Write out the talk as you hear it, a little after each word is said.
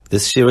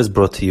This year is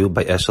brought to you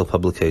by Eshel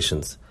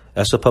Publications.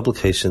 Eshel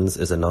Publications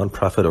is a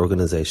non-profit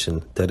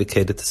organization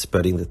dedicated to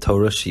spreading the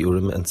Torah,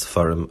 Shiurim, and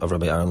Sefarim of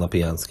Rabbi Aaron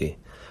Lopiansky.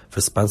 For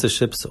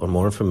sponsorships or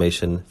more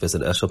information,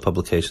 visit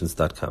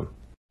eshelpublications.com.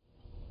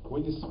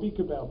 When you speak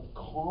about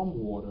calm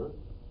water,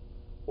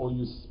 or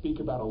you speak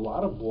about a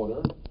lot of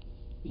water,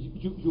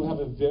 you have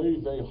a very,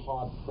 very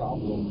hard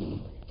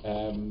problem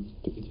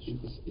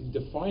in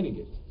defining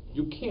it.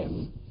 You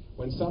can't.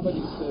 When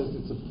somebody says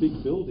it's a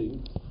big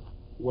building,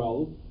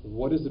 well,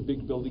 what does a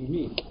big building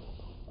mean?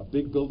 A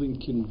big building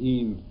can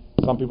mean,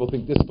 some people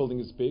think this building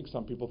is big,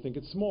 some people think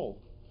it's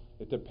small.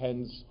 It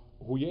depends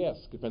who you ask,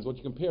 it depends what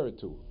you compare it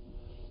to.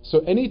 So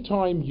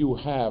anytime you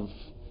have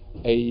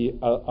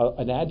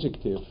an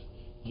adjective,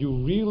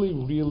 you really,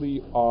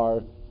 really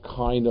are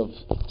kind of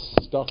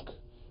stuck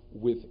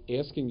with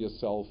asking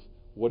yourself,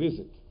 what is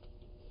it?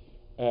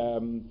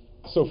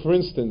 So for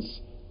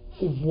instance,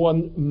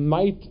 one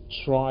might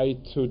try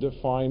to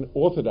define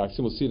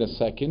orthodoxy. We'll see in a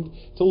second.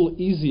 It's a little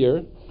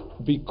easier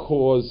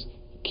because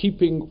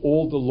keeping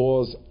all the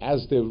laws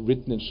as they're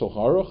written in Shulchan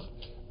Aruch,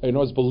 and I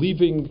was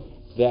believing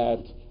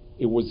that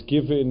it was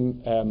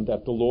given,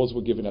 that the laws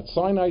were given at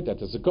Sinai, that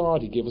there's a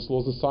God, He gave us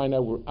laws in Sinai,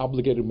 we're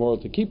obligated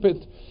morally to keep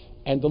it,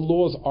 and the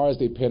laws are as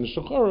they appear in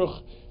Shulchan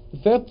Aruch.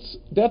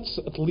 That's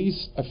at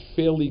least a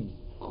fairly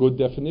good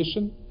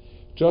definition.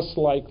 Just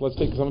like, let's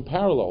take some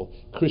parallel.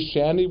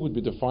 Christianity would be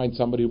defined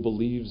somebody who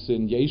believes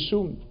in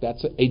Yeshu.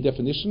 That's a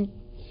definition.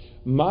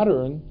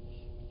 Modern,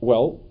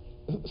 well,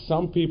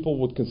 some people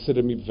would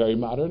consider me very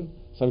modern.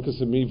 Some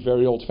consider me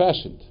very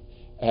old-fashioned.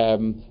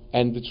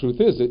 And the truth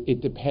is, it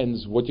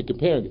depends what you're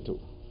comparing it to.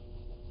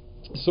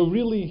 So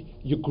really,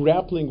 you're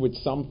grappling with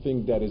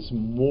something that is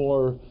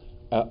more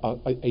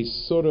a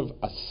sort of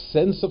a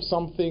sense of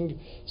something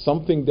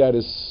that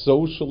is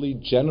socially,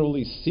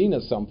 generally seen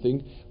as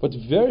something, but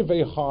very,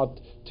 very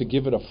hard to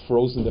give it a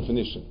frozen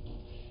definition.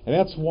 And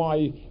that's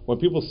why when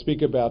people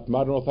speak about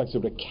modern Orthodoxy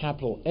with a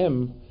capital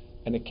M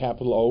and a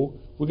capital O,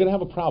 we're going to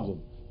have a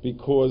problem,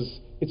 because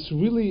it's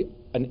really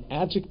an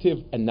adjective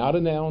and not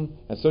a noun,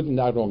 and certainly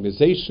not an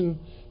organization.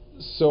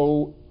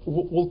 So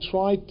we'll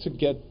try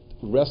to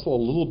wrestle a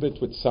little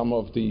bit with some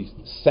of the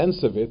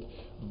sense of it,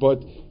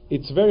 but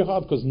it's very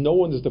hard because no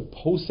one is the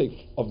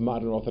posek of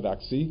modern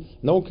Orthodoxy.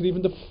 No one can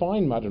even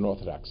define modern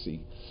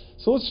Orthodoxy.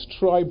 So let's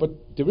try, but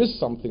there is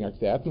something like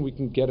that, and we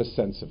can get a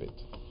sense of it.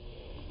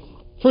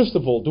 First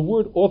of all, the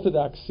word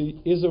orthodoxy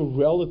is a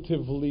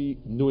relatively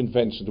new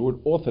invention, the word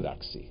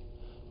orthodoxy.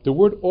 The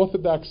word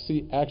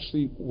orthodoxy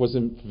actually was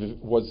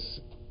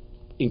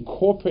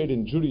incorporated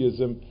in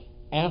Judaism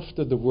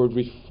after the word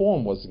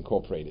reform was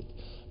incorporated.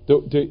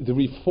 The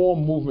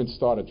reform movement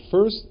started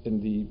first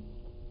in the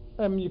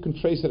you can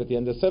trace it at the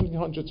end of the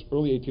 1700s,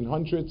 early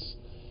 1800s,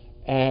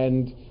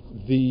 and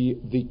the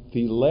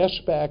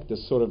lashback,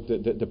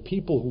 the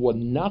people who were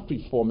not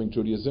reforming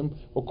Judaism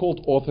were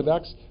called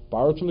Orthodox,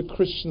 borrowed from the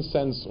Christian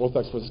sense,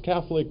 Orthodox versus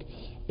Catholic,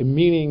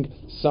 meaning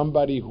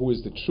somebody who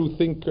is the true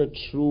thinker,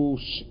 true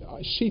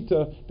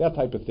shita, that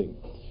type of thing.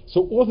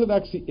 So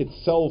Orthodoxy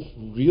itself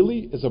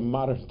really is a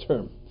modern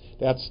term.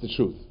 That's the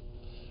truth.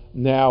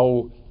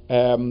 Now,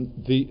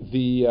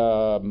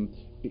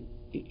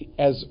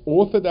 as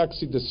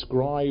Orthodoxy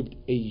described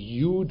a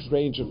huge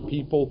range of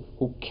people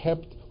who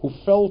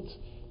felt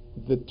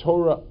the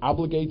Torah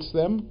obligates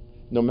them,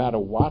 no matter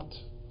what,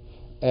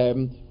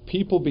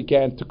 people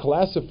began to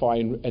classify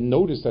and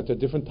notice that there are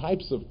different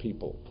types of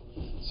people.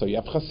 So you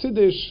have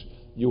Hasidish,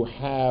 you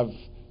have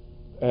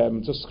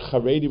just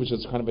Haredi, which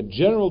is kind of a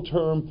general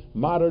term,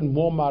 modern,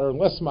 more modern,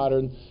 less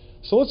modern.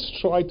 So let's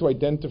try to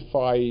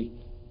identify,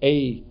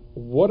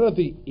 what are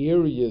the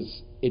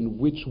areas in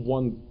which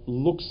one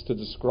looks to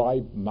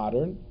describe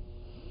modern?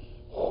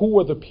 Who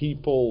are the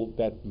people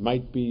that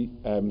might be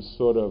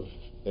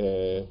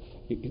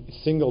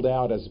singled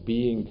out as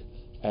being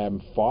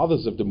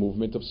fathers of the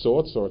movement of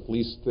sorts, or at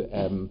least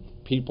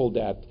people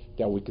that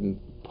we can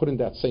put in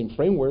that same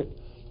framework?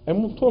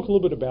 And we'll talk a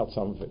little bit about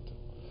some of it.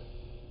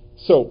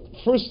 So,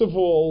 first of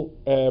all,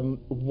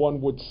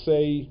 one would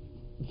say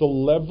the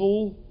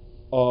level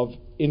of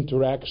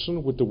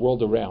interaction with the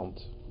world around,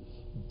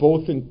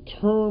 both in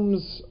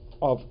terms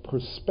of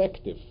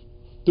perspective.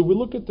 Do we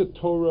look at the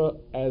Torah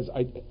as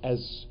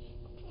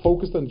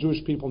focused on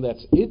Jewish people and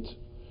that's it?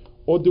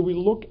 Or do we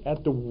look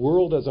at the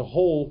world as a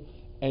whole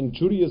and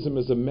Judaism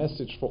is a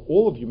message for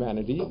all of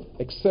humanity,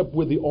 except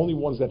we're the only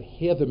ones that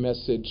hear the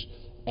message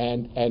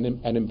and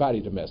embody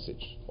the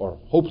message, or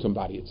hope to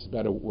embody it, it's a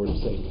better word of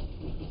saying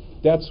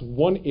it. That's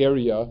one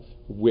area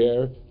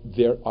where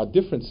there are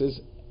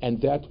differences,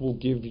 and that will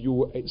give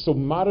you... So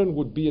modern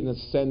would be, in a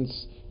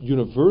sense,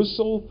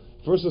 universal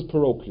versus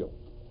parochial.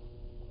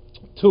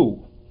 2,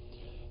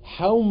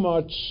 how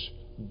much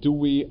do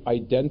we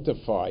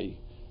identify,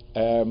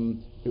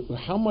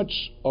 how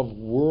much of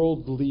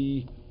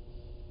worldly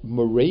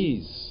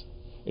mores,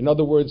 in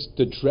other words,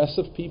 the dress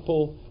of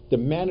people, the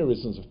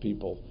mannerisms of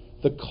people,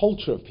 the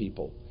culture of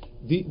people,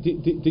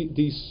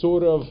 the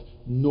sort of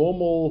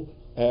normal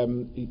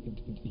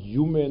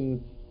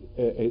human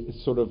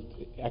sort of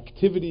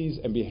activities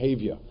and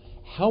behavior,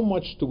 how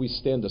much do we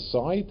stand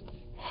aside?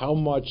 How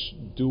much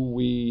do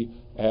we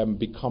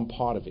become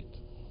part of it?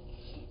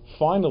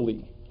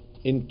 Finally,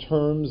 in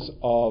terms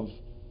of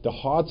the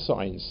hard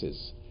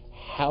sciences,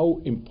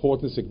 how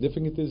important and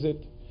significant is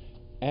it?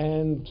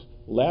 And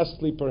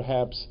lastly,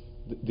 perhaps,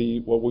 the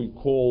what we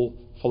call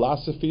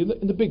philosophy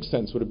in the big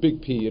sense, with a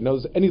big P.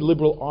 Any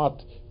liberal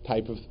art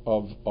type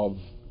of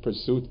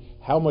pursuit,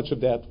 how much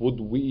of that would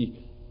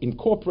we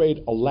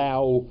incorporate,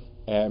 allow,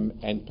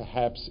 and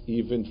perhaps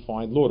even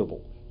find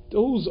laudable?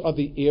 Those are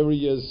the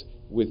areas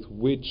with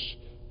which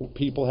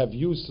people have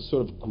used to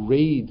sort of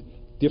grade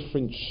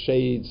different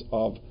shades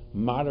of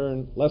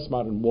modern, less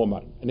modern, more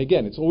modern. And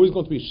again, it's always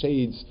going to be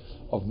shades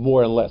of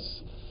more and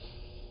less.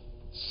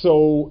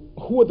 So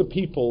who are the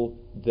people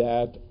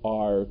that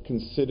are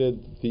considered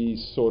the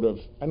sort of,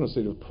 I don't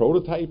say the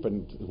prototype,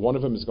 and one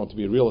of them is going to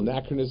be a real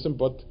anachronism,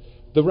 but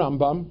the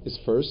Rambam is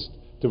first.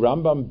 The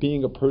Rambam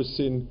being a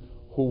person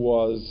who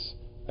was,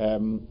 there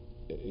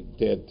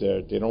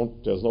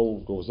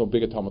was no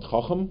bigger Talmud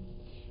Chacham,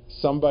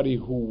 somebody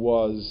who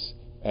was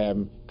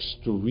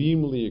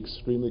extremely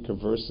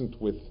conversant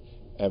with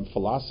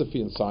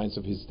philosophy and science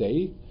of his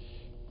day.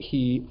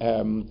 He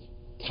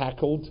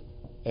tackled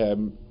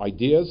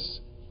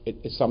ideas,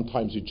 it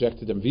sometimes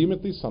rejected them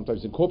vehemently,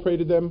 sometimes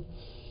incorporated them.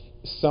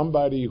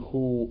 Somebody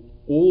who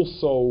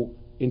also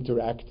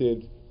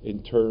interacted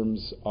in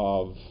terms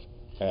of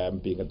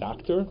being a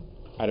doctor,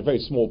 had a very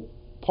small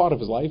part of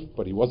his life,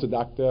 but he was a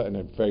doctor and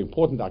a very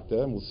important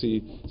doctor, and we'll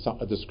see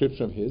a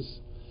description of his.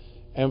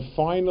 And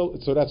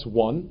so that's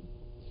one.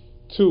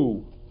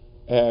 Two,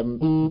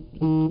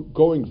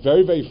 going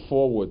very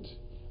forward,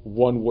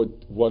 one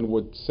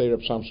would say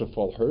Reb Shamshon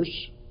Fall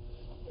Hirsch,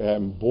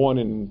 born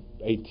in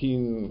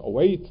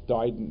 1808,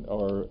 died in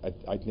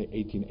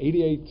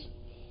 1888.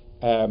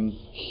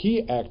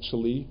 He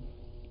actually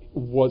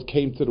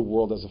came to the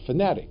world as a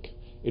fanatic.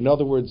 In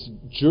other words,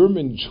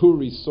 German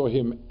Jewry saw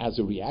him as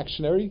a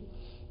reactionary.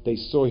 They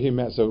saw him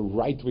as a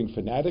right-wing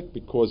fanatic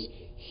because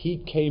he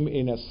came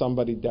in as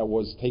somebody that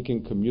was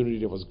taking community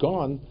that was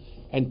gone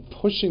and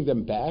pushing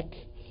them back.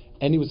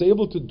 And he was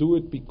able to do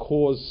it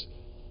because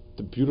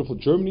the beautiful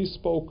Germany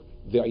spoke,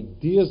 the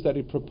ideas that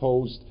he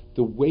proposed,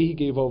 the way he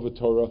gave over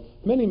Torah,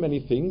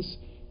 many things,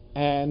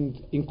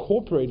 and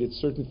incorporated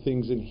certain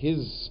things in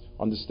his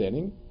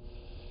understanding.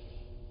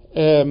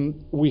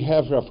 We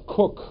have Rav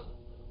Kook,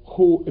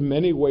 who in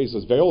many ways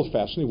was very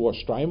old-fashioned. He wore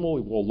shtreimel,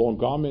 he wore long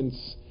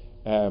garments.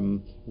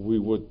 We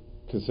would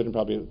consider him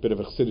probably a bit of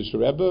a Chassidish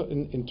Rebbe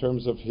in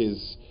terms of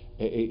his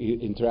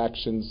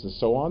interactions and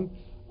so on.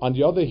 On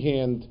the other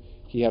hand,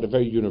 he had a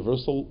very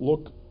universal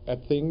look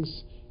at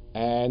things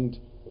and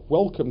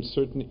welcomed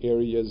certain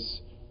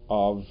areas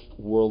of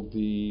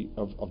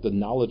the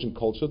knowledge and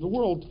culture of the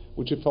world,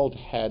 which he felt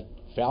had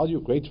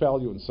value, great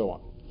value, and so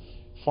on.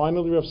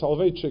 Finally, Rav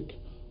Soloveitchik,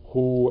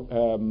 who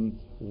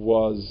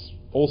was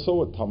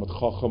also a Talmud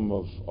Chacham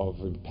of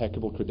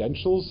impeccable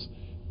credentials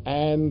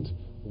and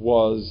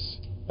was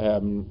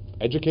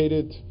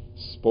educated,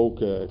 spoke,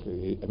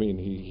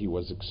 he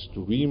was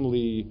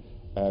extremely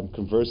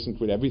conversant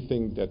with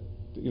everything that,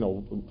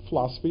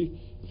 philosophy,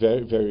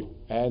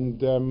 and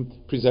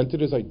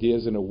presented his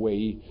ideas in a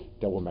way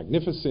that were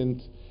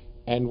magnificent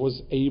and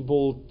was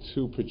able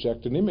to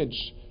project an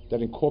image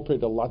that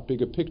incorporated a lot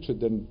bigger picture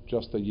than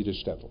just a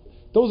Yiddish shtetl.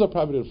 Those are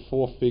probably the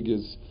four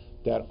figures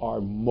that are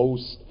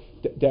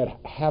that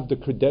have the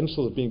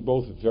credentials of being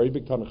both very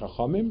big Talmid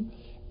Chachamim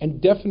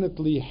and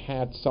definitely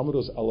had some of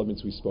those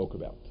elements we spoke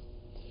about.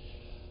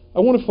 I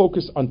want to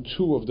focus on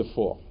two of the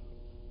four,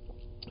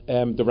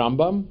 the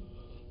Rambam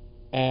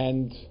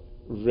and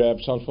Reb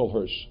Shamshon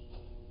Hirsch,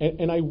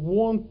 and I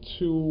want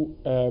to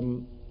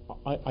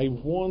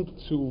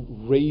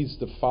raise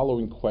the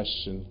following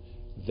question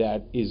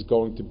that is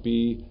going to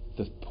be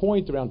the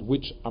point around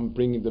which I'm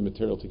bringing the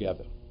material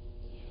together.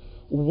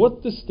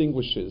 What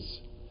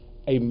distinguishes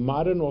a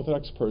modern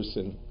Orthodox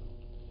person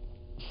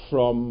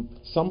from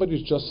somebody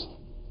who's just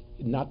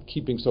not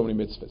keeping so many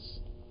mitzvahs,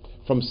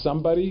 from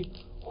somebody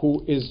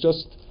who is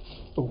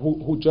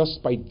who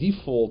just by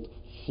default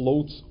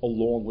floats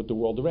along with the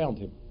world around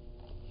him?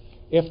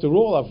 After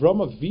all,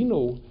 Avram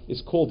Avinu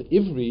is called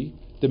Ivri,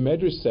 the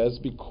Medrash says,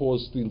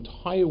 because the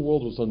entire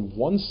world was on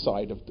one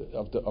side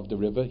of the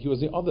river, he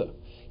was the other.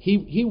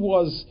 He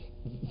was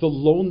the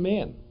lone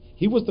man.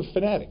 He was the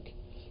fanatic.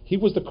 He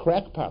was the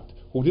crackpot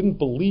who didn't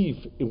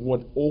believe in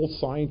what all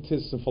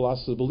scientists and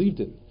philosophers believed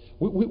in.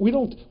 We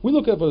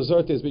look at Avodah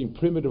Zarah as being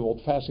primitive,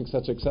 old-fashioned,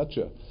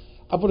 etc.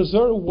 Avodah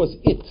Zarah was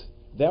it.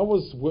 That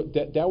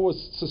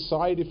was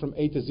society from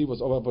A to Z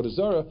was Avodah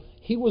Zarah.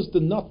 He was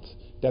the nut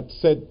that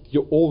said,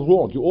 you're all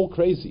wrong, you're all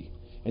crazy,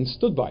 and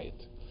stood by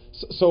it.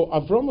 So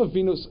Avram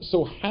Avinu,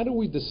 so how do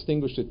we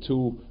distinguish the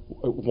two,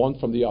 one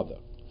from the other?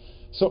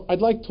 So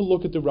I'd like to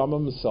look at the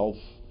Rambam himself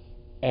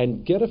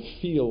and get a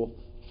feel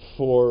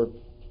for,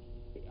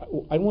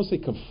 I don't want to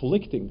say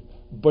conflicting,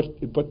 but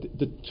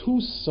the two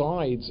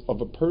sides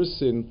of a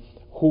person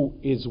who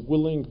is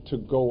willing to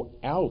go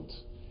out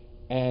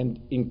and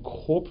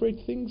incorporate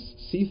things,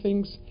 see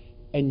things,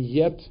 and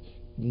yet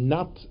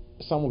not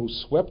someone who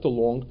swept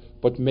along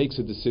but makes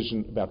a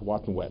decision about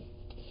what and when.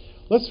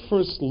 Let's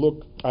first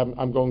look.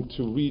 I'm going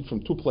to read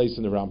from two places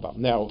in the Rambam.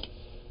 Now,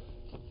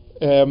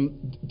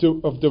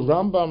 of the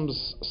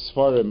Rambam's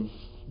Sfarim,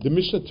 the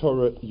Mishnah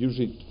Torah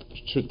usually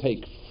should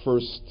take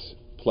first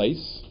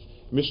place.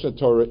 Mishnah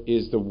Torah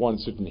is the one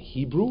that's written in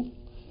Hebrew.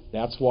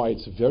 That's why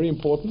it's very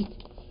important.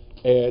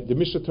 The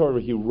Mishnah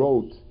Torah he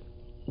wrote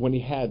when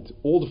he had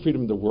all the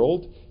freedom in the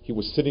world. He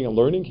was sitting and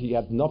learning. He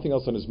had nothing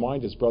else on his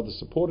mind. His brother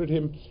supported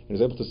him. He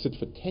was able to sit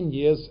for 10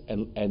 years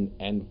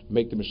and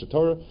make the Mishnah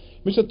Torah.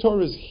 Mishnah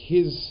Torah is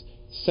his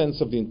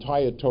sense of the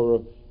entire Torah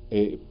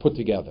put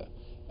together.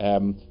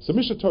 So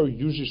Mishnah Torah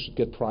usually should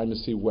get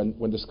primacy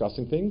when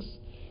discussing things.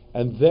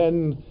 And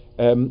then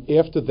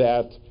after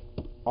that,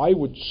 I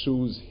would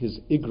choose his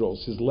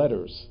igros, his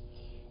letters.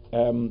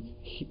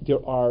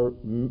 There are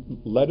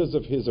letters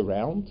of his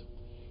around.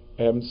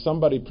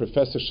 Somebody,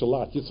 Professor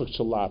Shalat, Yitzchak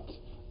Shalat,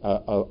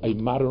 a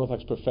modern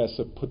Orthodox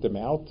professor, put them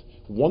out.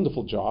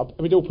 Wonderful job.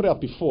 I mean, they were put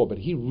out before, but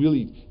he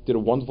really did a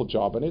wonderful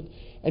job on it.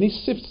 And he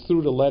sifts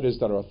through the letters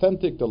that are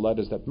authentic, the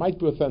letters that might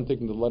be authentic,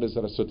 and the letters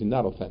that are certainly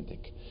not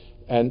authentic.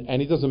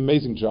 And he does an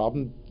amazing job.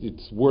 And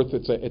it's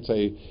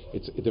very,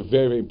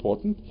 very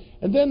important.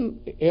 And then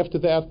after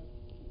that,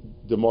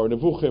 the Mor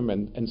Nevuchim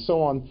and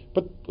so on.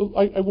 But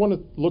I want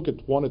to look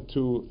at 1 or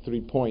 2,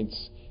 3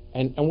 points,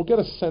 and we'll get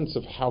a sense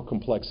of how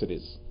complex it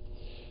is.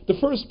 The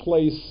first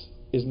place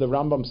is in the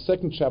Rambam's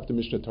second chapter,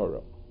 Mishnah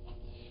Torah.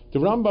 The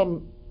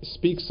Rambam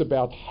speaks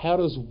about how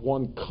does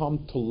one come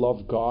to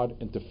love God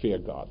and to fear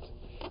God.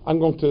 I'm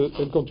going to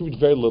read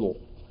very little.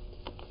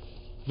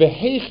 What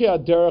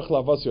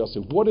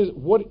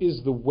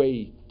is the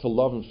way to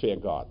love and fear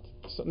God?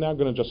 So now I'm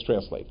going to just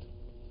translate.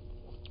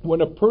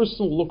 When a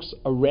person looks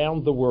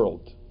around the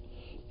world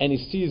and he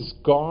sees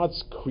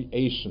God's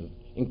creation,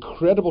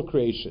 incredible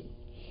creation,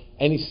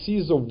 and he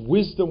sees a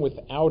wisdom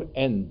without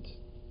end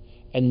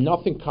and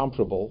nothing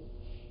comparable,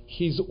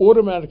 he's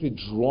automatically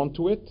drawn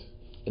to it,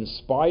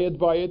 inspired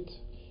by it,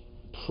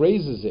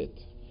 praises it,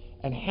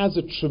 and has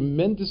a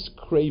tremendous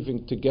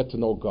craving to get to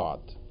know God.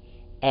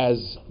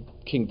 As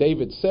King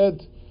David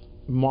said,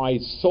 "My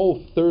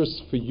soul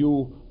thirsts for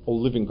you, O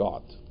living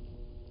God."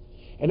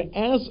 And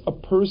as a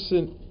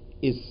person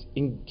is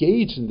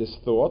engaged in this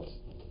thought,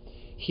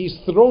 he's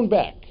thrown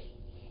back,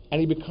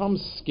 and he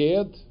becomes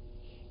scared,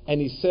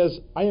 and he says,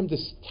 "I am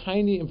this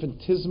tiny,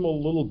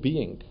 infinitesimal little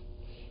being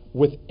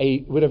with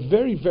a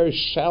very, very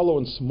shallow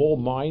and small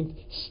mind,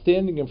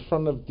 standing in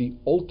front of the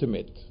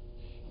ultimate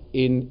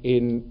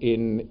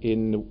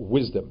in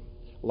wisdom."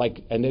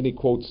 And then he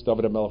quotes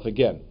David HaMelech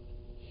again.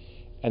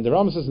 And the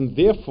Rambam says, and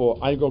therefore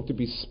I'm going to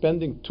be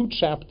spending 2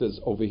 chapters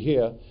over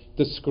here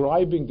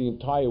describing the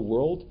entire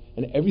world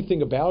and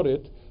everything about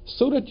it,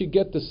 so that you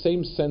get the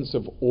same sense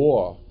of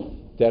awe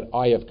that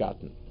I have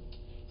gotten.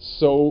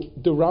 So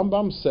the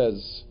Rambam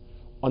says,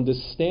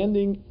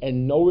 understanding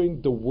and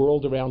knowing the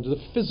world around you,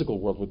 the physical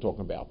world we're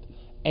talking about,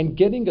 and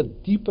getting a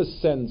deeper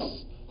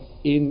sense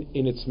in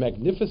its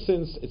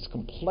magnificence, its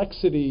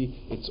complexity,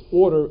 its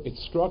order,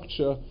 its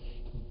structure,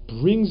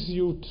 brings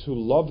you to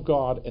love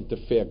God and to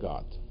fear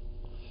God.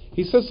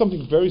 He says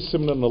something very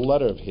similar in a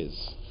letter of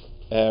his.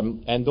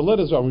 And the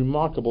letters are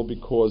remarkable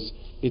because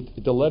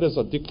the letters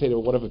are dictated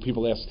by whatever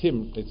people asked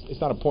him. It's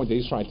not a point that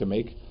he's trying to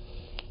make.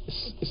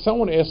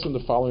 Someone asked him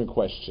the following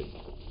question.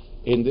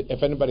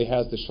 If anybody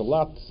has the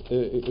Shalat,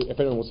 if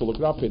anyone wants to look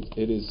it up,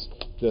 it is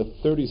the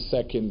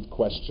 32nd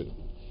question.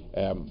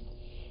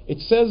 It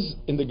says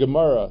in the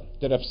Gemara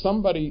that if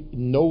somebody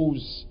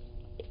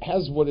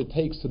has what it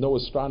takes to know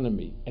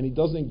astronomy, and he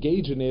doesn't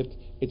engage in it,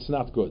 it's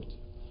not good.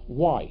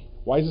 Why?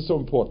 Why is it so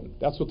important?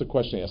 That's what the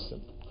question asked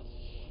him.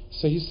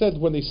 So he said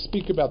when they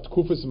speak about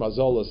Kufis and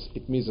Mazolas,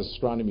 it means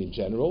astronomy in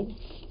general.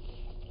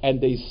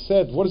 And they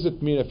said, what does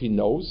it mean if he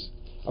knows?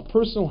 A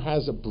person who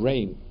has a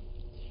brain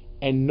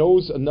and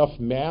knows enough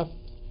math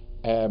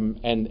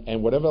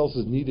and whatever else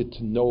is needed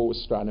to know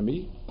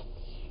astronomy,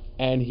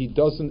 and he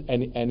doesn't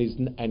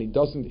he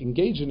doesn't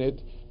engage in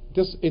it,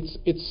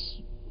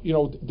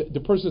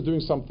 the person is doing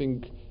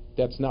something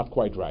that's not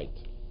quite right.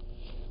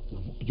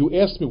 You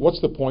asked me what's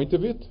the point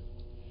of it?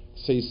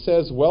 So he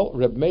says, well,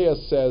 Reb Meir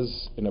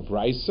says in a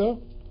Brisa,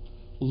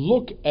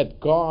 look at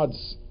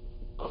God's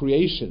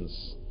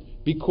creations,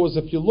 because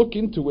if you look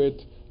into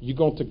it, you're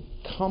going to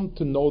come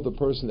to know the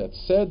person that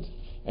said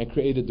and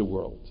created the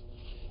world.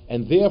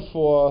 And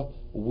therefore,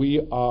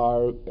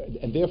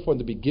 in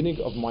the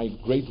beginning of my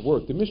great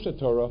work, the Mishnah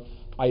Torah,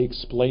 I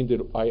explained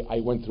it,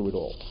 I went through it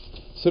all.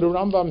 So the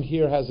Rambam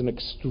here has an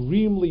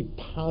extremely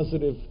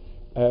positive,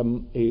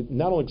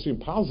 not only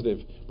extremely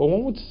positive, but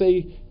one would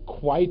say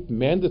quite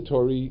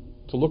mandatory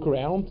to look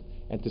around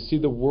and to see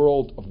the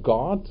world of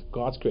God,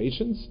 God's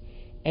creations,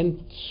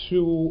 and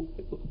to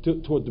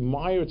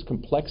admire its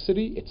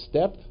complexity, its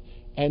depth,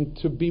 and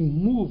to be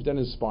moved and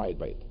inspired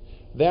by it.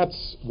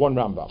 That's one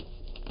Rambam.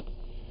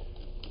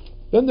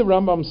 Then the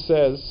Rambam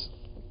says,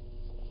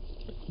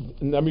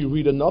 let me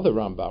read another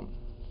Rambam,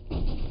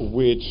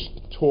 which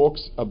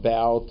talks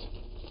about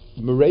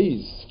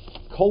mores,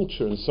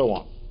 culture, and so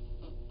on.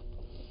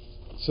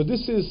 So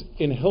this is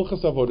in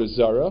Hilchas Avodah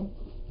Zarah,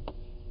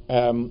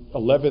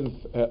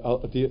 11th,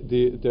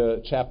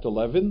 the chapter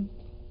 11,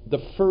 the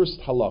first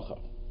halacha.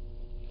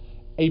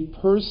 A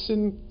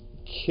person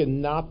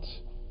cannot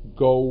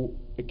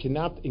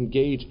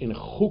engage in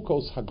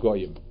chukos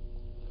hagoyim.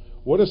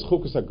 What is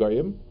chukos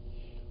hagoyim?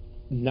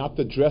 Not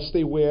the dress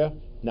they wear,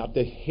 not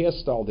the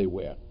hairstyle they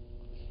wear.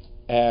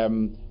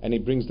 And he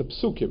brings the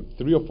psukim,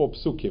 3 or 4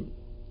 psukim.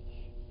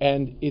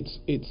 And it's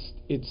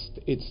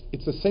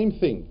the same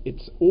thing.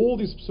 It's all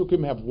these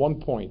psukim have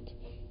one point: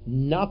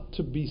 not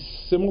to be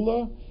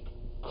similar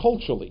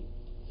culturally.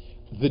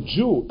 The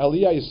Jew,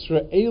 Aliyah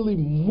Yisraeli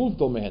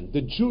Muvdal man,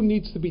 the Jew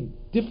needs to be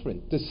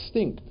different,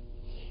 distinct,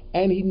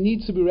 and he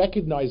needs to be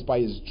recognized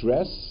by his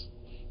dress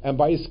and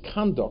by his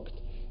conduct,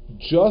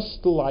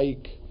 just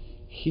like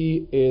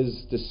he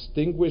is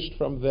distinguished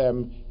from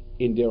them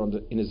in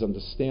his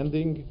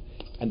understanding.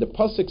 And the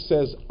pasuk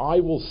says, "I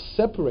will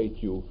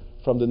separate you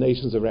from the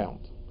nations around."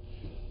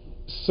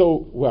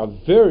 So we have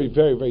a very,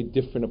 very, very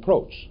different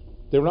approach.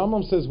 The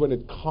Rambam says when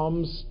it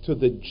comes to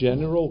the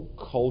general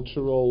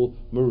cultural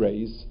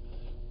mores,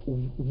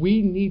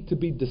 we need to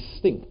be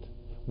distinct.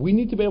 We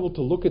need to be able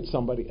to look at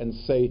somebody and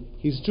say,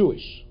 he's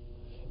Jewish.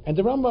 And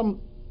the Rambam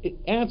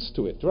adds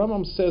to it. The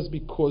Rambam says,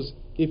 because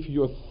if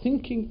your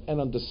thinking and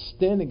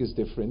understanding is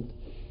different,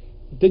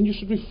 then you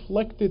should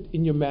reflect it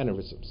in your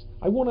mannerisms.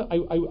 I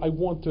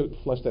want to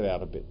flesh that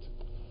out a bit.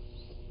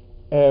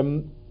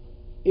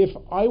 If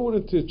I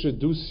wanted to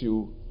introduce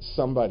you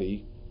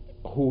somebody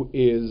who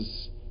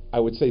is, I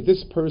would say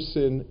this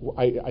person,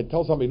 I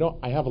tell somebody, no,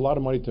 I have a lot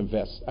of money to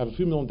invest. I have a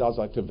few $1 million I'd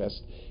like to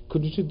invest.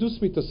 Could you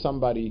introduce me to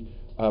somebody,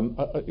 a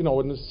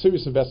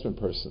serious investment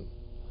person?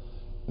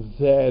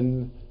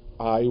 Then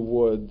I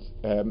would,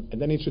 and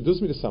then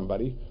introduce me to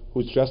somebody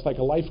who's dressed like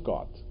a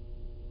lifeguard.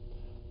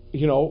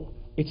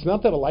 It's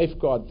not that a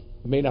lifeguard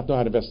may not know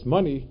how to invest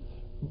money,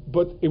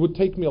 but it would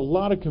take me a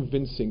lot of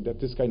convincing that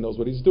this guy knows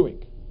what he's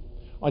doing.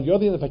 On the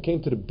other hand, if I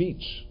came to the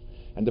beach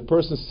and the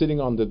person sitting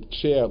on the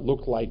chair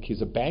looked like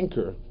he's a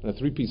banker in a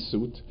 3-piece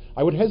suit,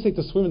 I would hesitate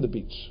to swim in the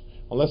beach,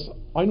 unless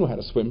I knew how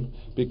to swim,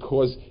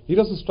 because he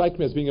doesn't strike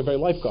me as being a very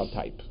lifeguard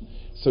type.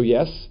 So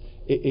yes,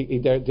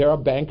 there are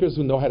bankers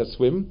who know how to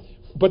swim,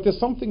 but there's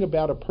something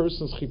about a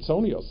person's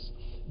chitzonios.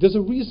 There's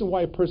a reason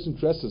why a person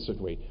dresses a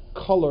certain way.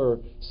 Color,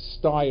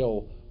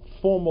 style,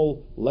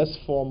 formal, less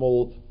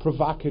formal,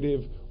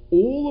 provocative,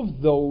 all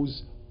of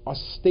those are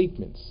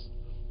statements.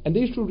 And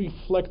they should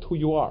reflect who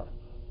you are.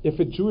 If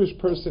a Jewish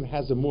person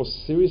has a more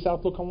serious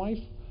outlook on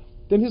life,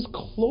 then his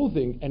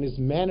clothing and his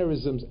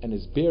mannerisms and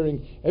his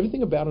bearing,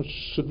 everything about him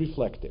should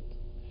reflect it.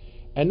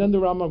 And then the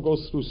Rambam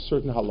goes through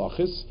certain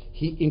halachas.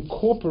 He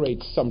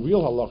incorporates some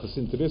real halachas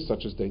into this,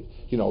 such as the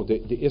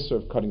issur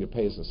of cutting the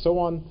payas and so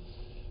on.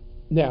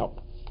 Now,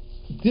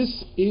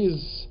 this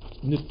is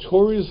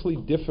notoriously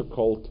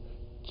difficult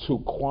to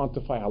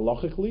quantify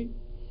halachically.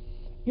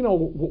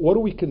 What do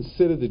we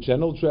consider the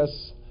general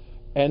dress?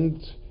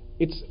 And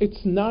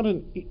it's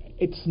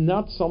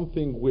not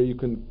something where you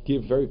can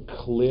give very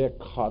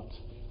clear-cut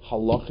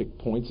halachic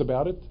points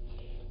about it.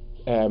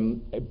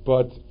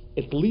 But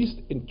at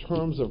least in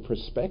terms of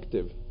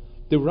perspective,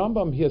 the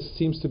Rambam here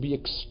seems to be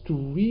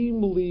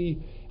extremely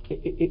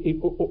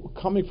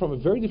coming from a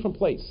very different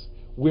place.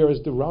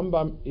 Whereas the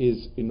Rambam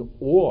is in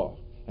awe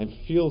and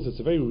feels it's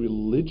a very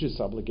religious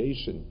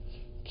obligation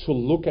to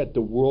look at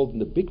the world in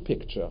the big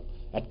picture,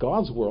 at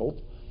God's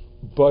world.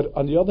 But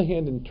on the other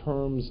hand, in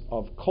terms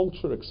of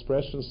culture,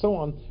 expression, and so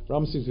on,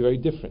 Rambam seems to be very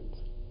different.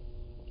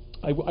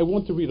 I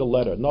want to read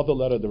another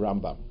letter of the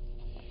Rambam.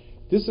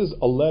 This is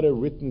a letter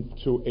written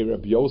to a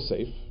Rabbi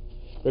Yosef.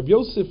 Rabbi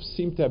Yosef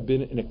seemed to have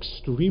been an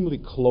extremely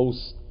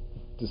close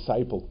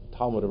disciple,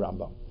 Talmud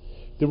Rambam.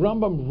 The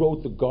Rambam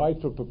wrote the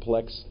Guide for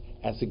Perplexed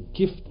as a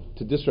gift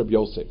to this Rabbi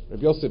Yosef.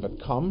 Rabbi Yosef had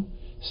come,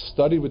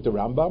 studied with the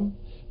Rambam.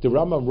 The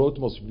Rambam wrote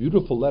the most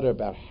beautiful letter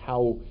about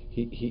how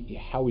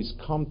he's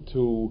come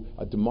to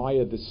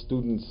admire the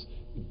student's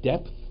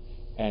depth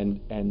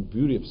and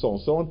beauty of so on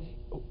and so on.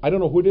 I don't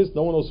know who it is,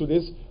 no one knows who it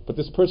is, but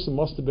this person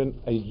must have been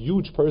a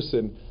huge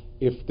person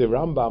if the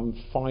Rambam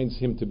finds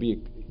him to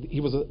be, he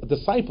was a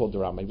disciple of the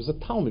Rambam, he was a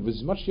Talmud, he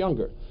was much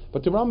younger.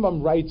 But the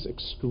Rambam writes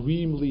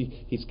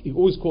extremely, he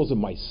always calls him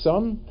my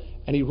son,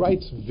 and he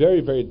writes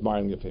very, very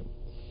admiringly of him.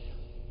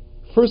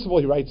 First of all,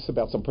 he writes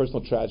about some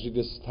personal tragedy,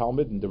 this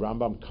Talmud, and the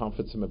Rambam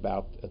comforts him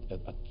about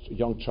a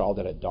young child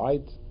that had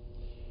died.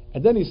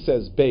 And then he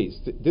says,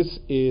 this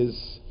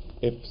is,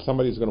 if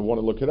somebody's going to want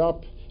to look it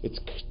up, it's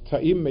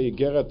Ta'im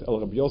Me'igeret El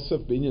Rabbi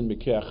Yosef B'inyan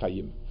Mikei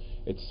HaChayim.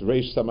 It's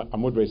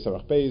Amud Reish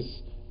Samach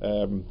Beis.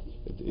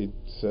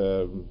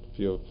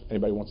 If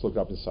anybody wants to look it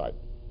up inside.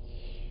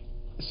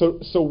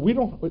 So we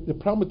don't. The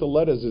problem with the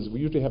letters is we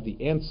usually have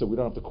the answer. We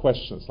don't have the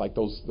questions, like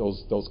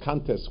those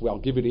contests where I'll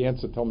give you the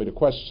answer, tell me the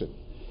question.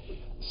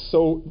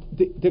 So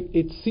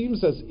it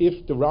seems as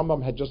if the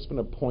Rambam had just been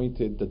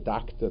appointed the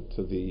doctor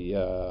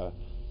to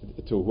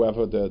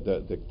whoever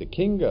the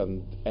king,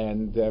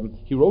 and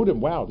he wrote him,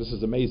 wow, this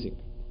is amazing.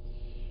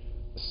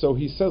 So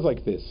he says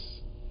like this.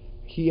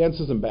 He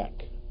answers him back.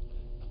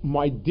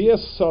 My dear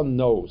son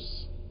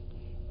knows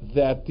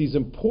that this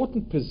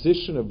important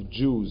position of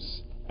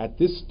Jews at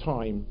this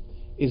time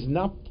is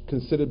not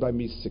considered by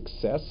me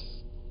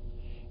success,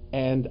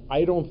 and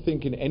I don't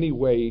think in any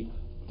way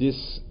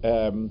this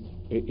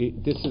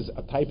is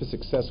a type of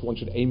success one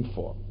should aim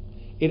for.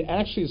 It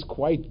actually is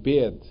quite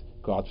bad,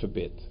 God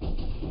forbid.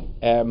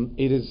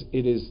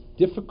 It is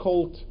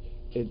difficult,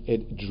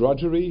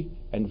 drudgery,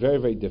 and very,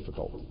 very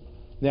difficult.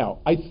 Now,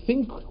 I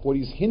think what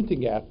he's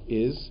hinting at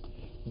is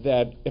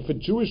that if a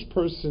Jewish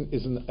person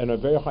is in a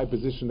very high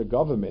position in the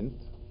government,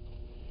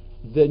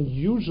 then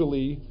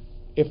usually,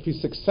 if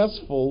he's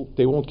successful,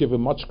 they won't give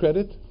him much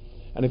credit,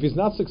 and if he's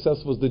not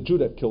successful, it's the Jew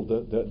that killed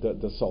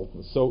the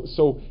Sultan.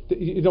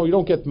 You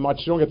don't get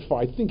much, you don't get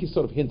far. I think he's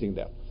sort of hinting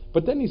that.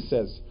 But then he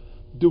says,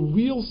 the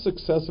real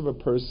success of a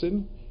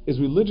person is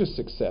religious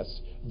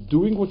success,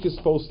 doing what you're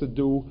supposed to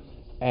do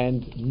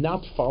and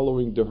not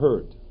following the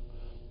herd,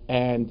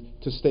 and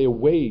to stay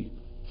away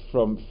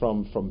from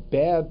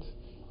bad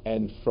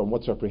and from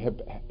what's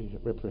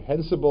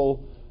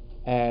reprehensible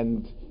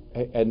and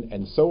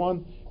so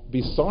on.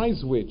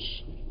 Besides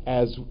which,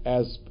 as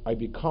I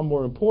become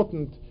more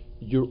important,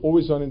 you're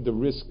always running the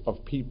risk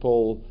of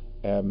people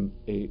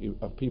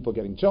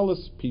getting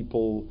jealous,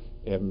 people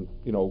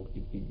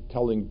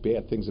telling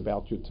bad things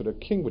about you to the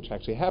king, which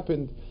actually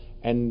happened,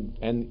 and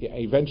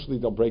eventually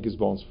they'll break his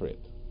bones for it.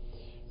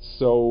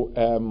 So,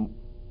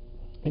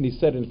 and he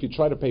said, and if you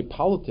try to play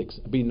politics,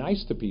 be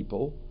nice to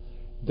people,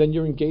 then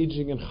you're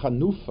engaging in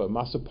chanufa,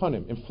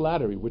 masapanim, in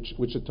flattery, which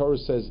the Torah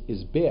says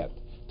is bad.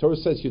 Torah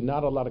says you're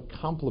not allowed to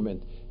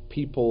compliment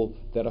people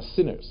that are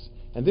sinners,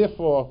 and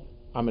therefore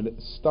I'm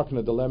stuck in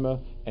a dilemma,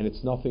 and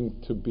it's nothing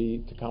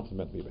to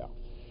compliment me about.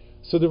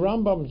 So the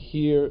Rambam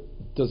here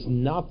does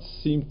not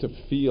seem to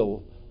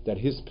feel that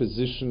his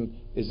position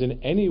is in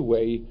any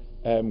way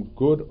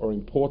good or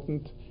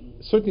important.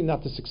 Certainly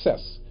not the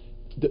success.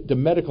 The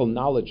medical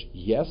knowledge,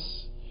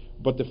 yes,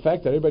 but the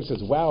fact that everybody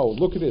says, "Wow,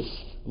 look at this!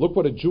 Look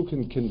what a Jew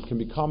can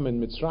become in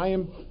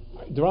Mitzrayim,"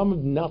 the Rambam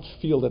did not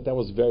feel that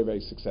was very,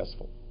 very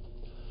successful.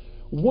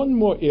 One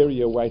more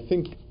area where I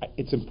think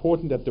it's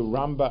important that the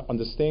Rambam,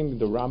 understanding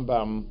the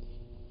Rambam,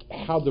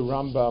 how the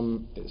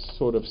Rambam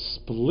sort of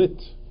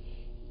split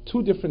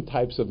two different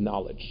types of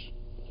knowledge.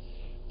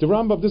 The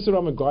Rambam, this is the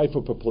Rambam Guide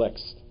for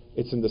Perplexed.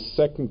 It's in the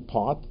second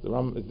part.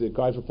 The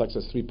Guide for Perplexed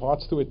has 3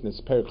 parts to it, and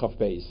it's Perek Chaf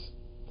Beis.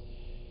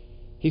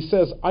 He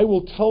says, I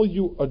will tell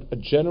you a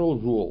general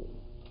rule,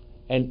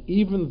 and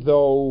even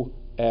though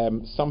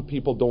some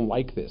people don't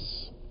like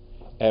this,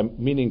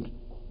 meaning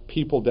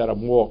people that are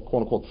more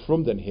quote-unquote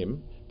frum than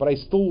him, but I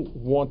still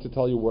want to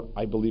tell you what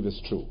I believe is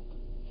true.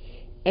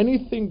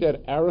 Anything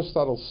that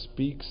Aristotle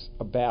speaks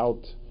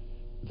about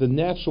the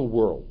natural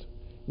world,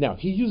 now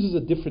he uses a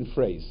different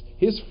phrase.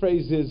 His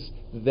phrase is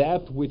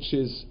that which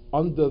is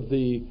under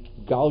the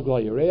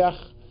Galgal Yereach.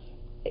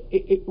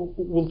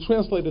 We'll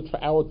translate it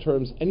for our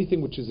terms,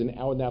 anything which is in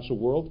our natural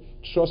world,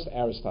 trust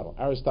Aristotle.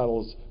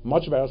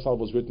 Much of Aristotle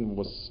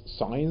was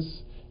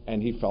science,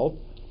 and he felt,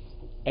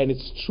 and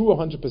it's true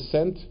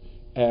 100%,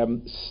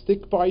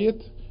 stick by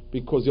it,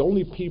 because the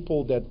only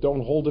people that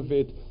don't hold of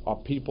it are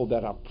people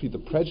that are either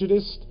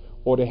prejudiced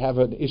or they have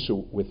an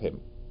issue with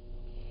him.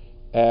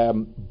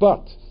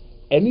 But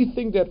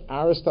anything that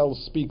Aristotle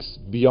speaks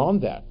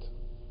beyond that,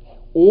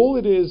 all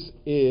it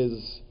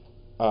is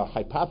a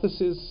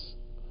hypothesis,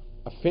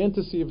 a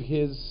fantasy of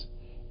his,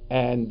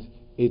 and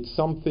it's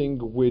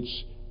something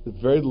which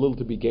very little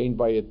to be gained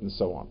by it, and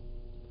so on.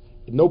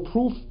 No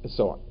proof, and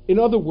so on. In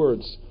other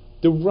words,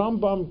 the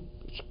Rambam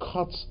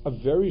cuts a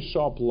very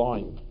sharp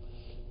line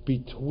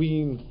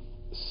between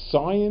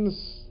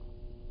science,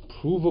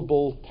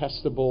 provable,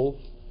 testable,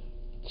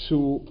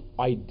 to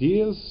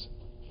ideas,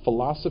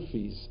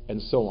 philosophies,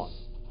 and so on.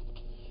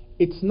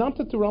 It's not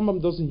that the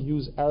Rambam doesn't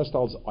use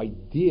Aristotle's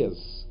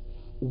ideas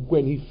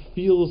when he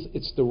feels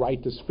it's the right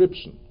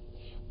description,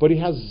 but he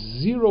has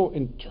zero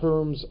in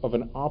terms of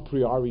an a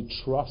priori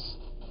trust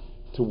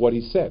to what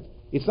he said.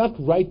 It's not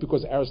right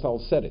because Aristotle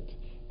said it.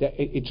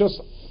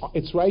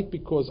 It's right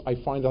because I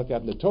find out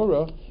that in the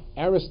Torah,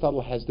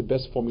 Aristotle has the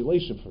best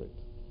formulation for it.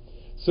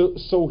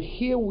 So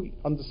here we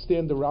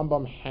understand the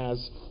Rambam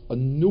has a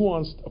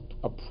nuanced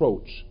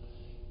approach.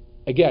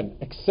 Again,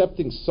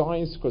 accepting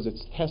science because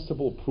it's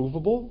testable,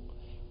 provable,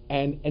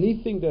 and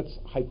anything that's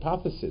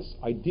hypothesis,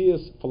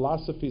 ideas,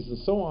 philosophies, and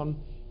so on,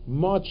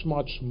 much,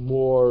 much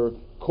more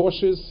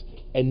cautious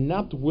and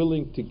not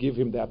willing to give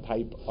him that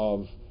type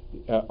of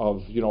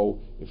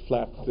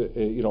flat,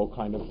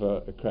 kind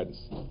of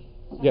credence.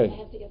 Yeah. I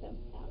have to get them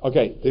out.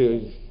 Okay.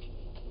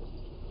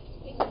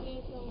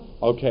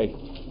 Okay.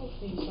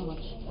 Thank you so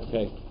much.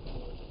 Okay.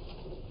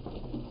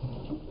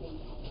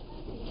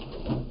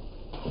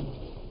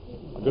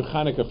 Good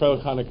Hanukkah,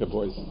 fellow Hanukkah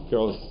boys,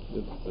 girls.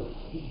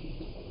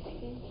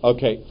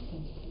 Okay.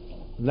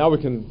 Now we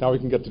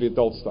can get to the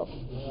adult stuff.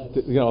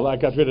 I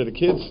got rid of the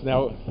kids.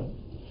 Now,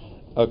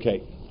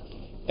 okay.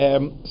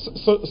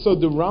 So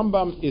the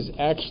Rambam is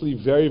actually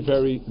very,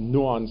 very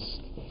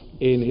nuanced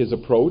in his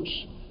approach,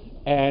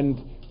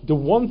 and The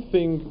one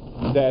thing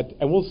that,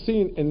 and we'll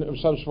see in Rav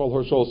Shmuel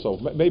Hirsch also,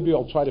 maybe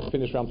I'll try to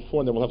finish round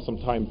 4 and then we'll have some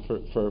time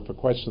for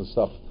questions and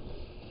stuff.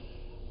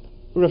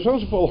 Rav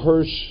Shmuel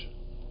Hirsch,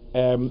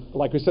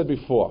 like we said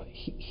before,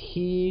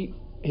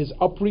 his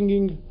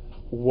upbringing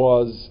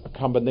was a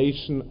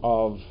combination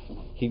of,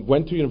 he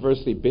went to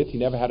university a bit, he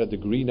never had a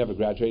degree, never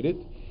graduated.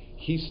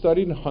 He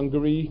studied in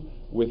Hungary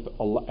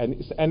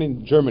and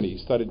in Germany, he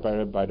studied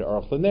by the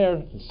Aruch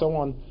LaNer and so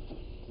on.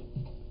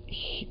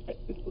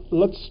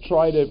 Let's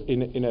try to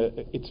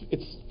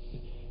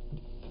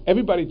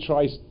everybody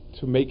tries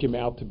to make him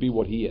out to be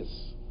what he is.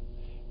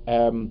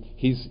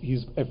 He's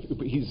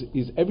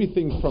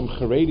everything from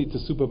Haredi to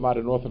super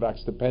modern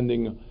Orthodox,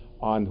 depending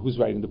on who's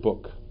writing the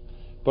book.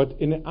 But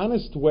in an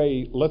honest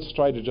way, let's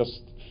try to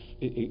just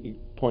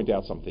point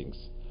out some things.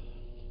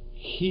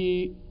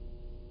 He's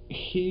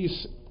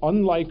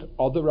unlike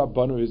other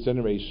Rabbanim of his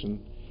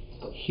generation.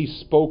 He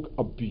spoke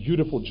a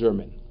beautiful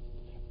German.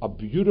 A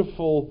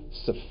beautiful,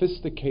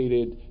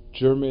 sophisticated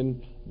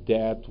German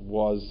that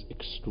was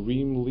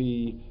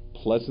extremely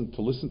pleasant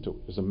to listen to.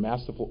 He was a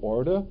masterful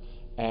orator,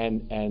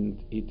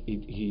 and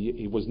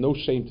he was no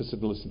shame to sit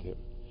and listen to him.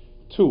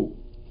 2,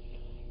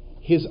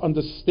 his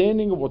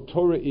understanding of what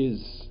Torah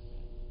is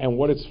and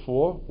what it's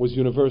for was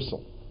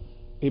universal.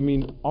 I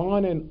mean,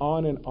 on and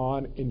on and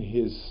on in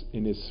his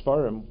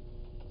Sfarim,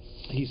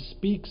 he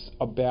speaks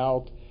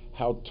about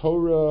how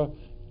Torah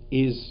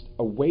is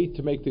a way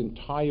to make the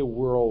entire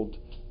world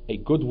a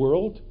good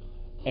world,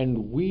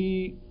 and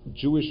we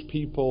Jewish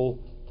people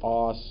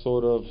are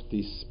sort of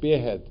the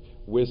spearhead.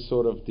 We're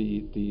sort of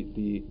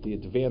the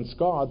advanced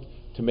guard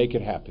to make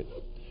it happen.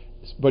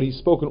 But he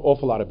spoke an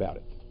awful lot about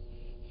it.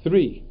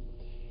 3,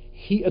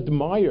 he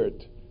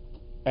admired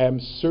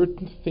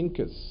certain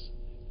thinkers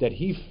that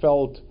he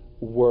felt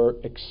were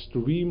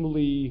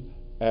extremely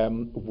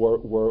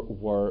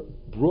were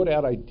brought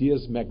out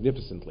ideas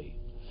magnificently.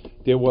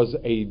 There was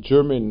a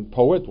German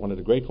poet, one of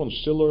the great ones,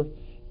 Schiller,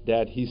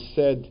 that he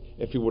said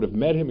if he would have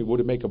met him, he would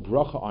have made a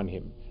bracha on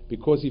him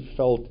because he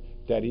felt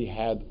that he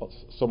had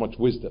so much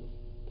wisdom.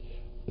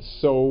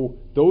 So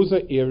those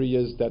are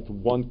areas that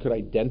one could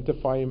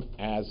identify him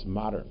as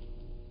modern.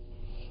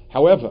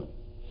 However,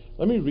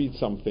 let me read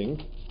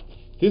something.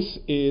 This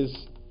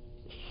is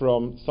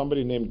from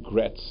somebody named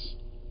Gretz.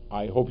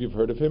 I hope you've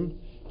heard of him.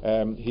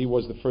 He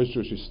was the first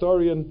Jewish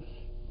historian.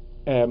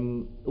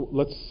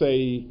 Let's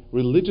say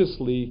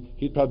religiously,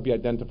 he'd probably be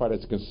identified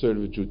as a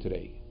conservative Jew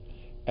today.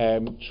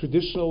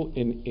 Traditional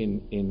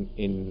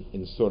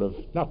in sort of,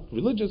 not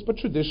religious, but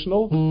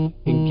traditional,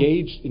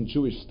 engaged in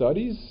Jewish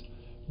studies,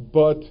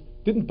 but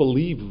didn't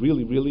believe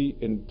really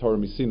in Torah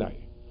Misinai.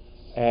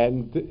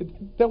 And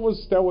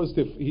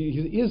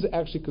he is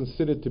actually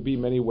considered to be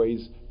in many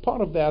ways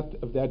part of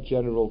that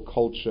general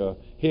culture.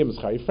 Him,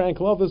 Chaim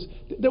Frankel, others.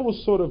 That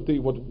was sort of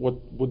what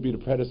would be the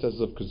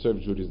predecessors of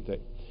conservative Judaism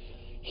today.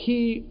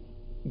 He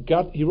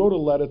wrote a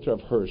letter to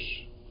Rav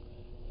Hirsch.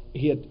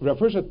 Rav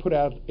Hirsch had put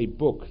out a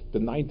book, the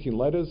 19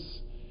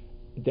 Letters,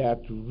 that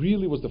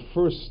really was the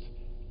first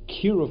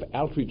Kiruv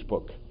outreach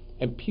book,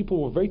 and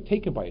people were very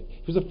taken by it.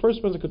 He was the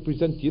first person that could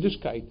present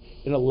Yiddishkeit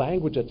in a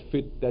language that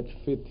fit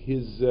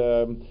his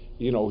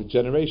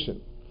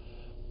generation.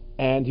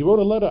 And he wrote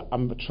a letter,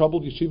 I'm a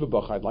troubled yeshiva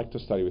bach, I'd like to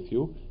study with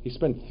you. He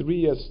spent 3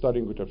 years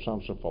studying with Rav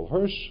Shmuel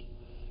Hirsch.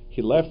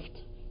 He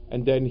left,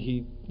 and then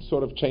he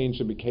sort of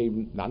changed and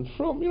became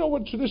non-from,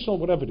 traditional,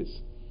 whatever it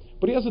is.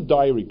 But he has a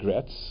diary,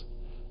 regrets,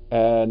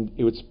 and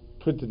it was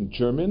printed in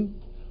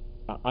German.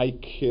 I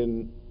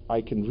can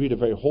read a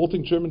very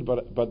halting German,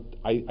 but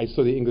I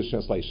saw the English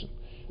translation.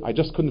 I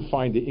just couldn't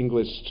find the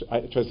English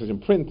translation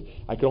print.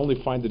 I could only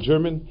find the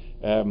German,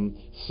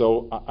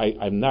 so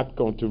I'm not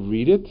going to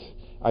read it.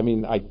 I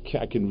mean,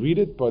 I can read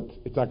it, but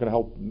it's not going to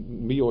help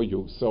me or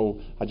you.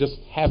 So I just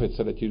have it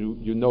so that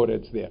you know that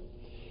it's there.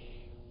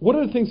 What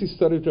are the things he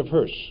studied with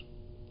Hirsch?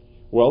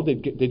 Well,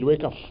 they'd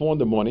wake up 4 in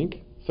the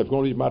morning. So if you're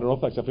going to read Modern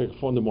Orthodox, I wake up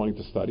 4 in the morning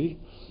to study.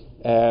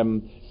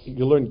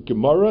 You learn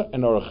Gemara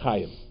and Orach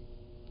Chaim.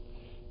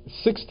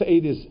 6 to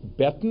 8 is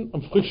Betten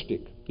and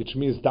Frühstück, which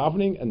means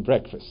davening and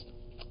breakfast.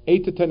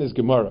 8 to 10 is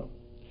Gemara.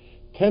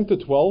 10 to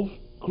 12,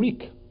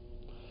 Greek.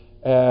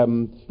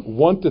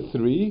 1 to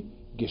 3,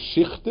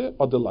 Geschichte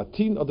or the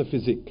Latin or the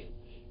Physik,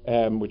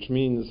 which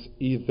means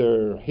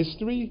either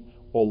history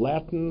or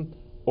Latin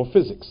or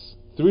physics.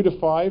 3 to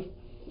 5,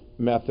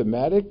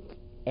 mathematics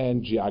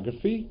and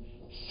geography.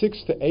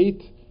 6 to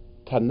 8,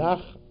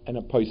 Tanakh and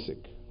a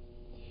Poisik.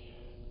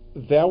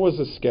 That was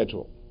a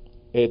schedule.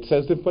 It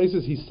says in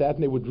places he sat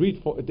and they would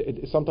read.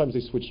 Sometimes they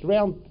switched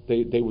around.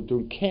 They would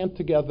do camp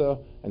together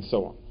and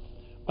so on.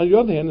 On the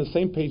other hand, on the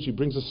same page, he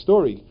brings a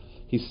story.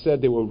 He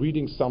said they were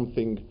reading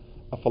something,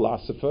 a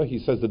philosopher. He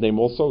says the name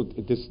also.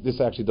 This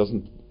actually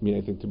doesn't mean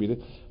anything to me.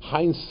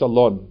 Heinz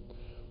Salon.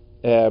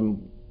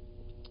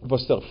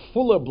 Was der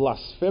voller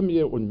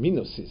Blasphemie und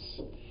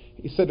Minusis.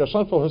 He said,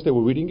 they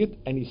were reading it,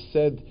 and he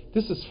said,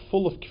 this is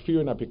full of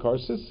kfir and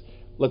apikarsis.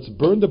 Let's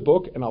burn the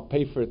book, and I'll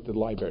pay for it at the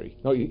library.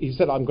 No, he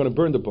said, I'm going to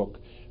burn the book.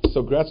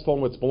 So Gratz told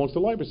him it belongs to the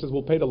library. He says,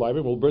 we'll pay the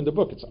library, we'll burn the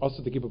book. It's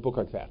also to keep a book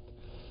like that.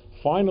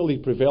 Finally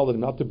prevailed on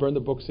him not to burn the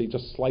book, so he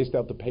just sliced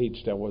out the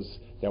page that was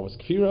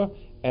kfira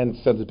and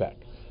sent it back.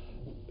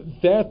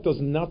 That does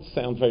not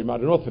sound very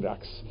modern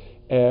Orthodox.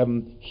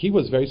 He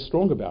was very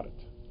strong about it.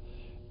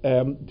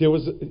 There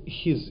was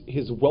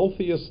his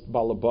wealthiest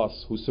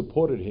balabas who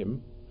supported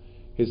him.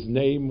 His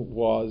name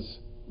was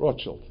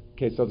Rothschild. In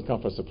case it doesn't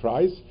come for a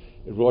surprise,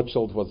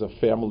 Rothschild was a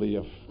family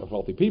of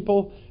wealthy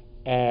people,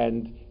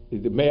 and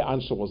the Meir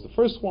Anshel was the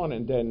first one,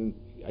 and then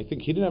I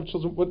think he didn't have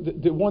children.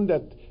 But the one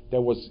that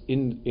was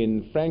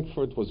in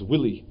Frankfurt was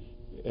Willy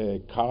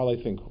Karl, I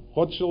think,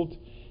 Rothschild,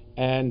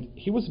 and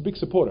he was a big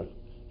supporter.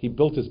 He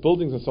built his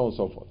buildings and so on and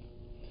so forth.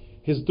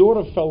 His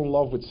daughter fell in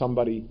love with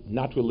somebody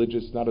not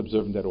religious, not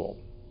observant at all.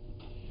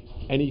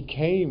 And he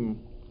came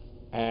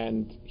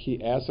and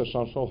he asked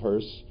Hashem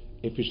Hirsch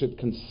if he should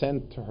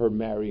consent to her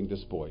marrying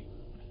this boy.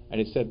 And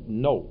he said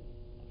no.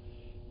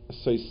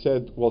 So he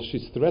said, well,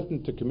 she's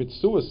threatened to commit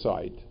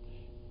suicide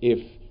if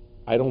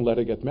I don't let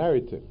her get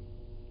married to him.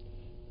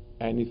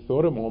 And he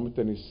thought a moment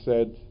and he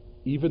said,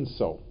 even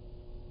so.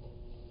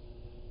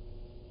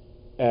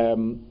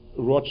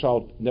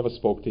 Rothschild never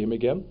spoke to him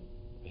again.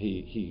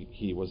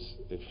 He was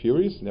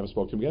furious, never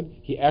spoke to him again.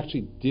 He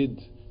actually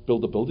did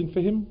build a building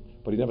for him,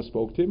 but he never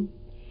spoke to him.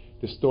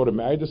 This daughter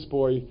married this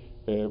boy.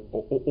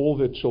 All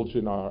their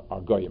children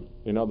are goyim.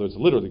 In other words,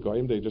 literally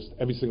goyim. They just,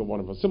 every single one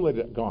of them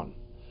assimilated, gone.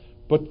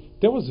 But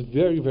that was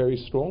very, very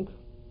strong.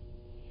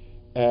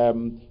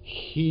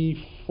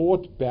 He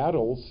fought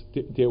battles.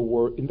 There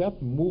were, in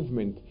that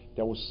movement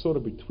that was sort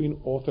of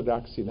between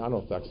Orthodoxy and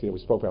non-Orthodoxy, that we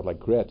spoke about, like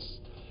Gretz,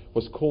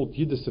 was called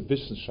Jüdische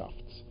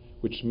Wissenschafts,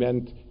 which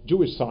meant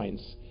Jewish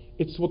science.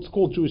 It's what's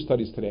called Jewish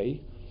studies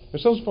today.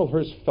 Hashem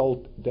Hirsch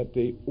felt that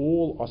they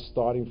all are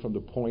starting from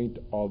the point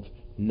of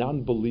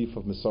non-belief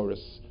of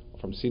Masoros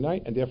from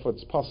Sinai, and therefore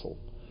it's puzzle.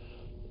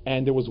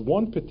 And there was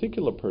one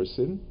particular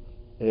person,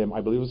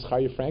 I believe it was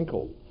Chaim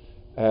Frankel,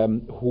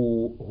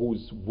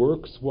 whose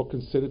works were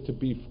considered to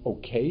be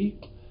okay,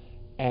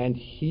 and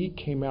he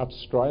came out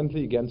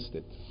stridently against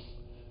it.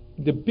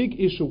 The big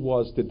issue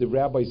was, did the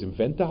rabbis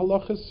invent the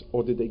halachas,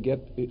 or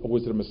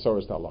was it a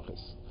Masoros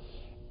halachas?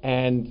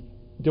 And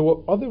there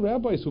were other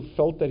rabbis who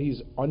felt that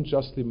he's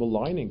unjustly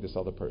maligning this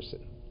other person.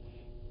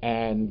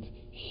 And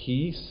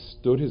he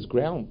stood his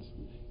ground.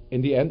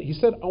 In the end, he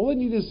said, all I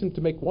need is him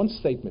to make one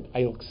statement.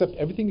 I'll accept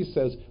everything he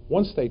says,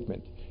 one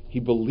statement. He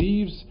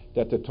believes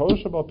that the Torah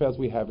Shabbat Peh as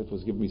we have it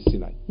was given me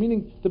Sinai.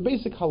 Meaning the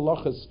basic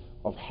halachas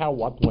of how,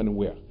 what, when, and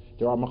where.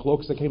 There are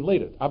machlokas that came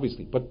later,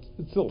 obviously, but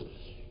still,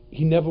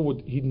 he never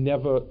would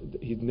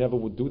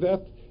do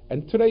that.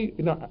 And today,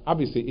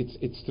 obviously,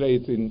 it's today.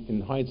 It's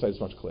in hindsight, it's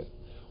much clearer.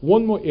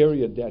 One more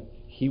area that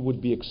he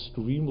would be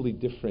extremely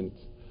different.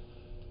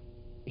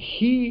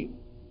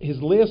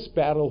 His last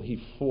battle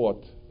he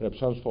fought, Reb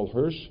Shamshval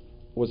Hirsch,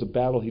 was a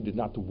battle he did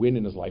not win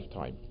in his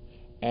lifetime,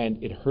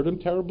 and it hurt him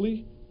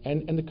terribly,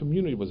 and the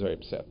community was very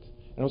upset.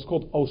 And it was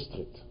called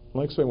Ostrit.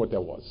 I'll explain what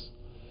that was.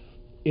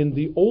 In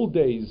the old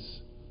days,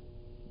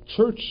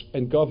 church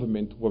and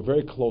government were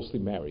very closely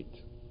married.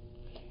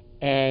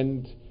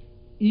 And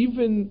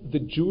even the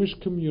Jewish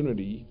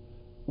community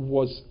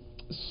was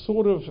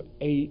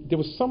there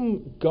was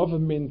some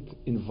government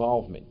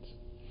involvement.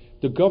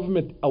 The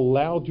government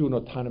allowed you an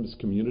autonomous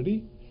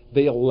community.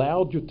 They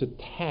allowed you to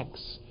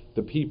tax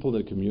the people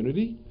in the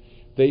community.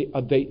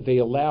 They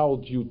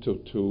allowed you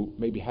to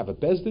maybe have a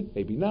bezdin,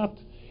 maybe not.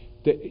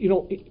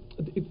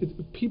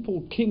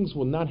 Kings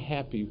were not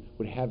happy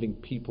with having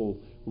people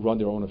run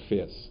their own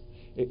affairs.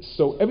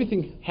 So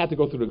everything had to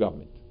go through the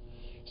government.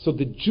 So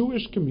the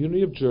Jewish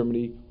community of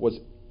Germany was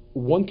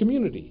one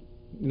community.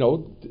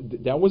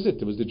 That was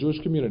it. It was the Jewish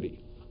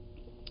community.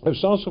 If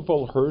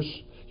Shamshval Hirsch,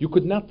 you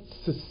could not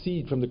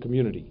secede from the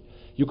community.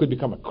 You could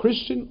become a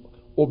Christian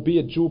or be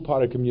a Jew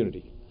part of the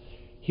community.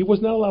 He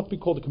was not allowed to be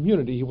called a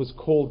community. He was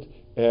called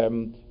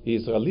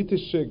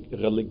Israelitische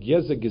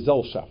Religiöse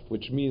Gesellschaft,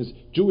 which means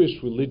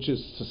Jewish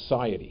religious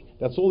society.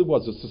 That's all it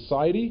was, a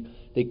society.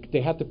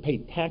 They had to pay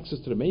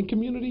taxes to the main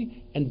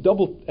community and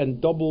double,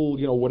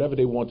 whatever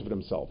they wanted for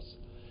themselves.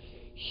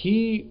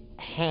 He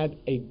had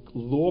a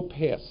law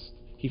passed.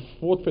 He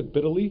fought for it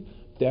bitterly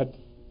that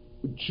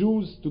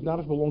Jews do not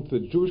have to belong to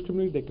the Jewish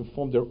community. They can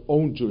form their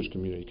own Jewish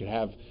community. You could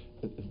have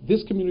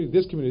this community,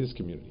 this community, this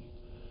community.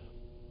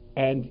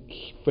 And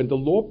when the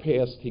law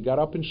passed, he got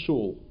up in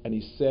shul and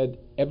he said,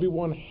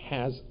 everyone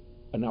has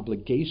an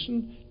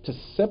obligation to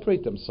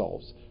separate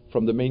themselves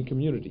from the main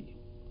community.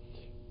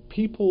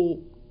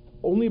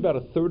 Only about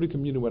a third of the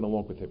community went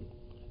along with him,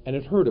 and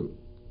it hurt him.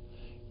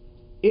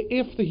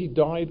 After he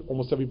died,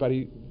 almost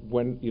everybody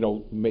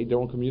made their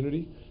own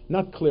community.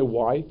 Not clear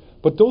why,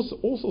 but those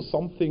also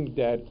something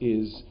that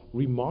is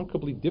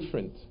remarkably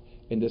different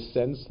in the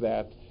sense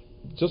that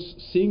just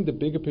seeing the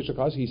bigger picture,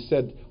 because he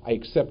said, I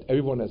accept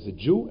everyone as a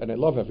Jew and I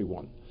love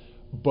everyone,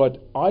 but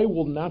I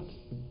will not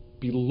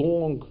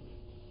belong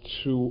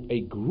to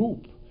a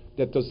group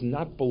that does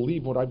not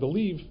believe what I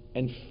believe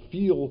and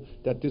feel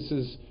that this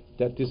is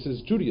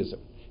Judaism.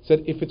 He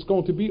said, if it's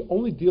going to be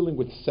only dealing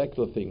with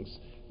secular things,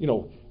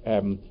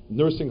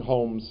 nursing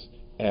homes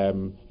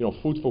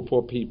food for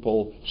poor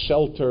people,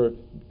 shelter,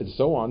 and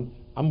so on,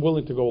 I'm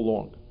willing to go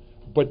along.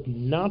 But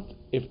not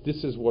if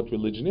this is what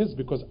religion is,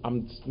 because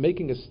I'm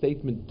making a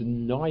statement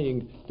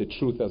denying the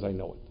truth as I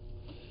know it.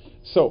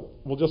 So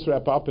we'll just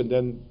wrap up, and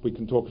then we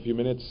can talk a few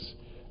minutes.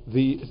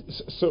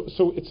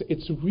 So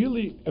it's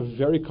really a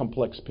very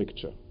complex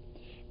picture,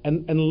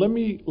 and let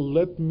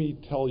me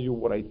tell you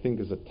what I think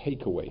is a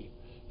takeaway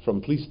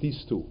from at least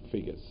these two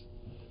figures.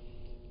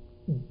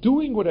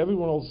 Doing what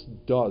everyone else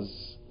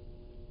does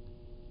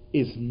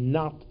is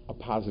not a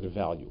positive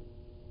value.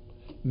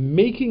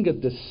 Making a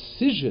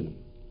decision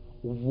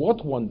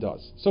what one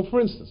does. So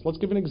for instance, let's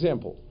give an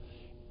example.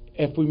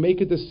 If we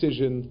make a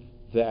decision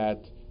that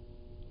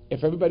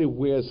if everybody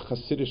wears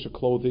Hasidic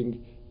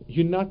clothing,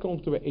 you're not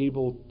going to be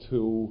able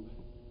to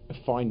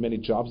find many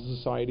jobs in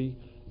society.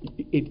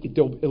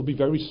 It'll be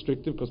very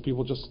restrictive because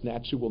people just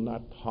snatch you, will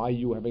not hire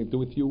you, having to do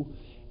with you,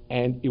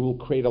 and it will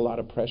create a lot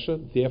of pressure.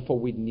 Therefore,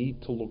 we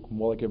need to look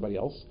more like everybody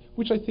else,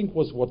 which I think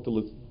was what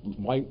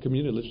my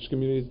community, religious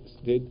community,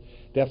 did.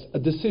 That's a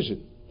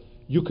decision.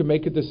 You can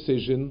make a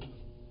decision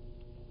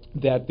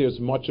that there's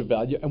much of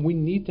value, and we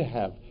need to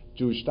have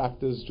Jewish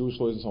doctors, Jewish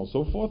lawyers, and so on and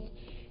so forth.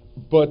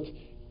 But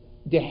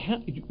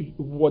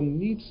one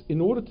needs,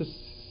 in order to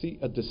see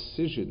a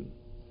decision,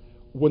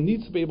 one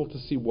needs to be able to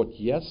see what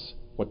yes,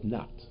 what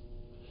not.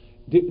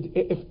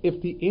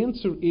 If the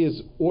answer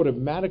is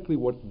automatically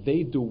what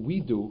they do, we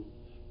do,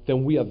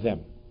 then we are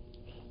them.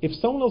 If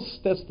someone else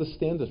sets the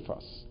standard for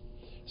us,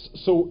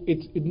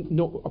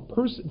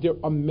 there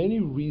are many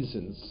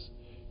reasons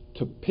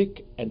to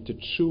pick and to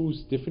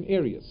choose different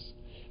areas.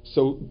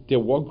 So there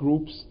were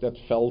groups that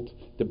felt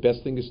the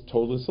best thing is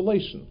total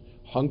insulation.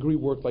 Hungary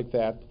worked like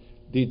that.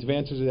 The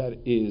advantage of that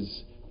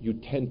is you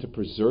tend to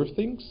preserve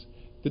things.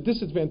 The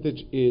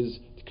disadvantage is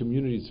the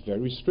community is very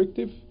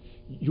restrictive.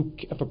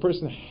 If a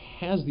person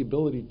has the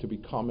ability to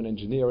become an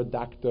engineer, a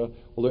doctor,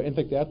 or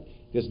anything like that,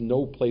 there's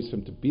no place for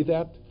him to be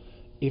that.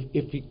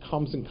 If he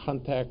comes in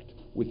contact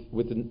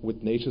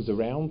with nations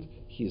around,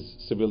 he's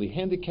severely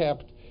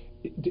handicapped.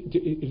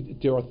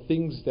 There are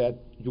things that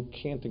you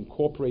can't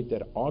incorporate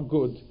that are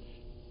good,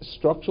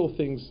 structural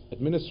things,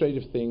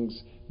 administrative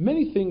things,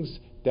 many things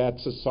that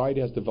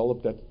society has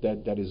developed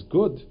that is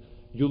good.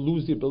 You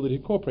lose the ability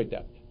to incorporate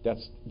that.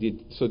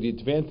 So the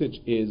advantage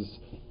is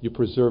you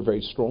preserve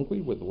very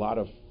strongly with a lot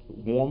of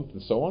warmth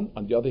and so on.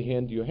 On the other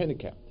hand, you're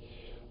handicapped.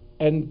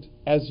 And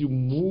as you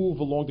move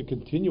along the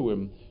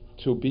continuum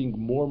to being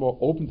more and more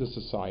open to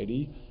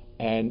society,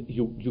 and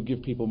you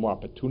give people more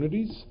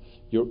opportunities,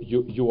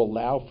 you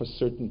allow for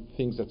certain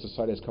things that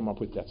society has come up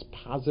with that's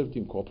positive to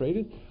incorporate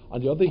it.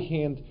 On the other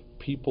hand,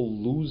 people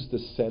lose the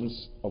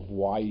sense of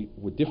why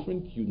we're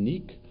different,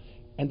 unique,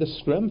 and the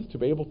strength to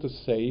be able to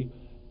say,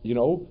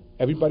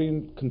 everybody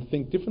can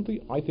think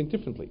differently. I think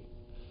differently.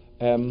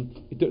 There's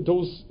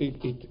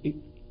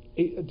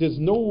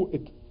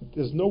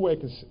no way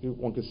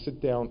one can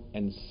sit down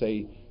and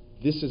say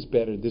this is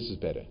better, this is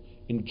better.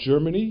 In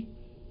Germany,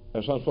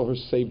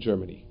 save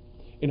Germany.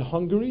 In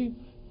Hungary,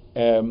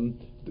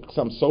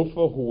 Sam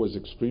Sofer, who was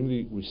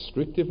extremely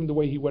restrictive in the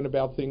way he went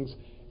about things,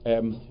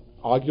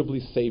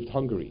 arguably saved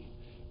Hungary.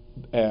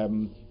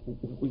 And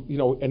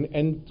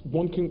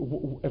one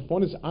can, if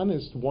one is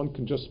honest, one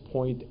can just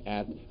point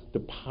at the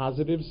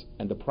positives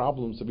and the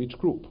problems of each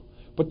group.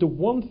 But the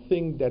one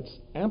thing that's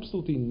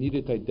absolutely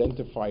needed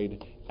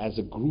identified as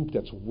a group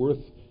that's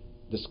worth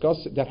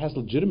discussing, that has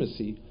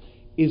legitimacy,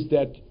 is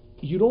that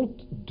you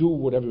don't do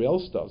what everybody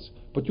else does,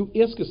 but you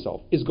ask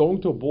yourself, is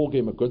going to a ball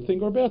game a good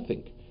thing or a bad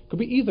thing? Could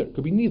be either,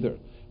 could be neither.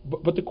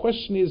 But the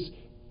question is,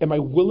 am I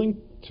willing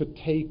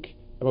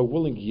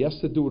yes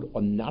to do it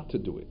or not to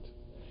do it?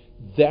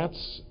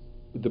 That's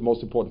the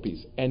most important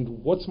piece.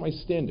 And what's my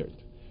standard?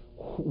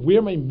 Where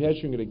am I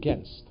measuring it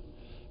against?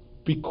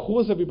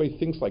 Because everybody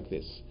thinks like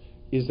this,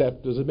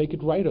 does it make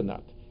it right or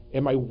not?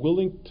 Am I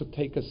willing to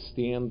take a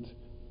stand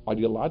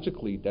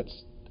ideologically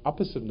that's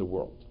opposite in the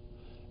world?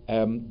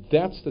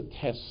 That's the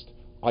test.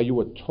 Are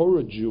you a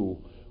Torah Jew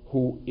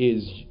who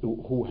is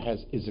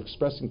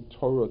expressing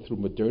Torah through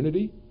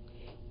modernity,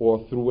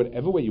 or through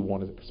whatever way you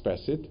want to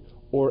express it?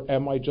 Or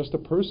am I just a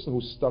person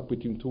who's stuck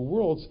between two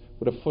worlds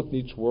with a foot in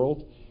each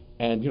world?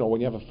 And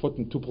when you have a foot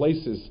in two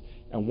places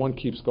and one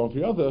keeps going for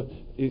the other,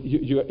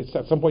 it's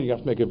at some point you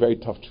have to make a very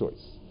tough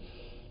choice.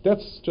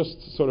 That's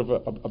just sort of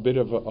a bit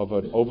of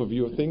an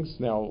overview of things.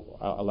 Now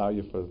I'll allow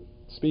you to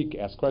speak,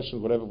 ask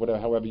questions, whatever,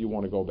 however you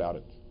want to go about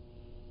it.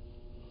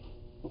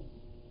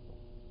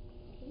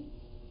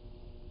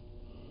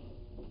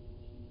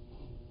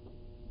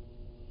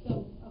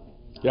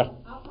 Yeah.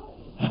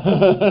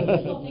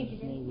 Thank you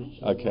very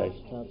much. Okay.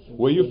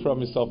 Where are you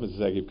from yourself, Mrs.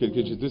 Zaghi? Could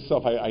you do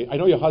yourself? I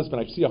know your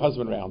husband. I see your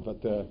husband around,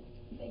 but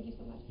Thank you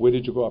so much. Where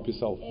did you grow up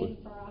yourself? In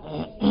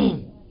Barak.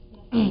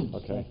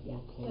 Okay. Yeah.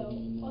 So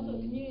also a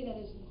community that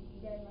is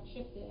very much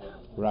shifted.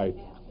 Right. In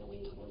the past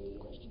 30, 40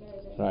 years. Very,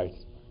 very Right.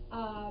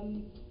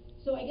 much.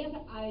 So I guess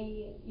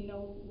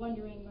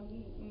wondering when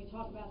we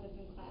talk about this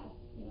in class,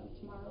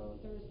 tomorrow,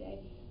 Thursday,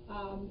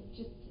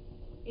 just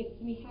if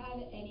we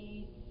had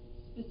any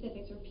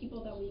specifics or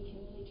people that we can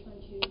really turn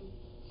to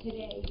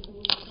today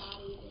who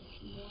embody this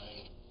more,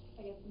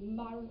 I guess,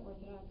 modern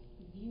Orthodox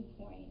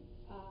viewpoint,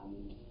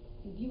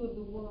 view of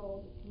the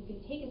world, who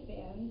can take a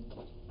stand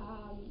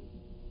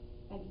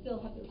and still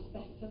have the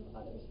respect of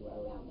others who are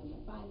around them. I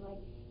find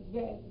like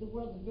the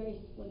world is very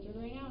splintered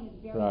right now, and it's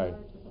very Right.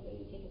 hard for somebody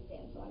to take a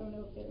stand. So I don't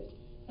know if there's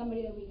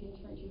somebody that we can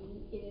turn to who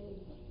is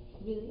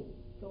really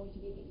going to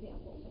be the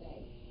example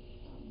today.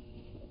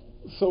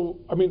 So,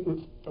 I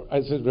mean,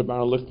 I said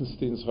Rabbi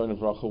Lichtenstein's Zohar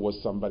Nevracha was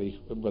somebody,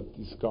 but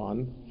he's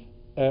gone.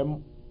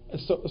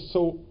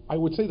 So I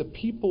would say the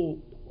people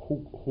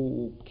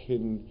who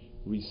can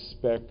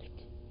respect,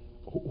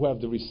 who have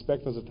the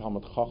respect as a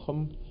Talmud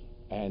Chacham,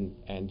 and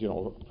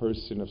a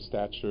person of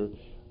stature,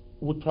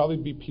 would probably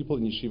be people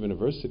in Yeshiva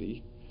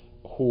University,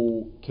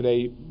 who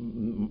today,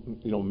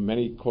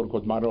 many quote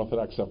unquote modern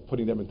Orthodox are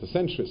putting them into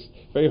centrists.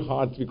 Very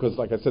hard, because,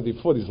 like I said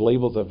before, these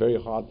labels are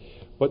very hard.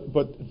 But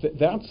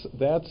that's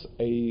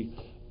a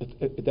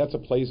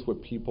place where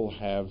people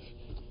have,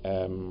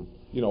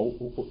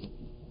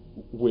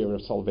 where a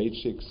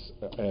Soloveitchik's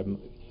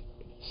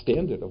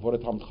standard of what a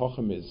Talmud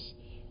Chacham is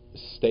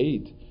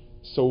stayed.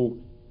 So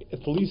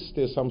at least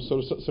there's some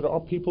sort of, so there are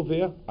people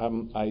there.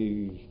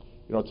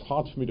 It's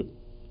hard for me to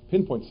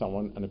pinpoint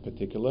someone in a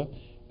particular,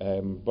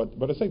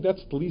 but I think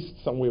that's at least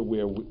somewhere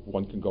where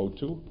one can go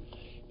to.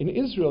 In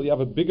Israel, you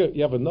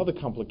have another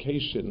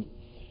complication,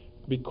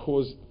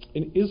 because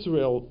in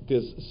Israel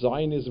there's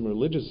Zionism,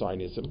 religious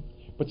Zionism,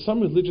 but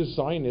some religious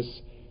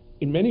Zionists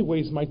in many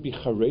ways might be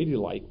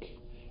Haredi-like.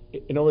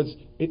 In other words,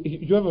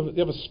 you have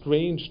a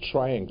strange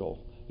triangle.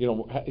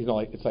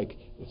 It's like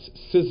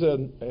scissor,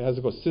 has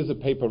it go scissor,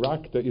 paper,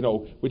 rock?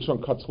 Which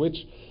one cuts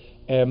which?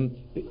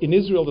 In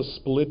Israel, the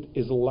split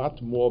is a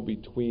lot more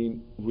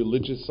between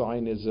religious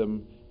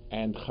Zionism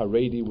and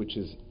Haredi, which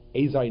is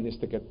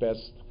a-Zionistic at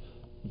best.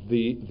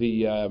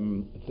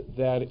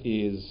 That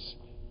is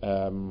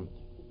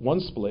one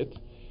split.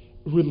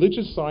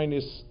 Religious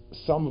Zionists,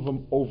 some of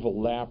them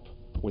overlap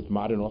with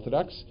modern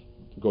Orthodox,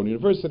 go to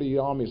university,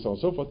 army, so on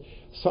and so forth.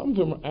 Some of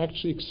them are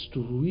actually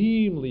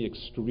extremely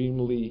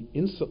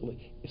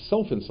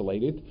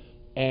self-insulated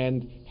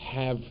and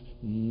have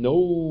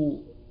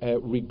no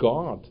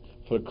regard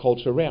for the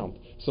culture around.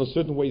 So in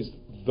certain ways,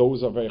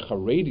 those are very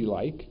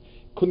Haredi-like.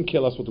 Couldn't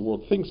care less what the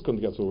world thinks, couldn't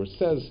care less what the world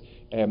says,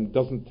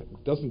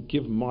 doesn't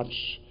give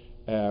much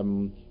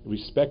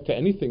respect to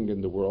anything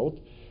in the world.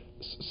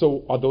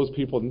 So are those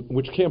people, in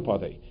which camp are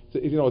they?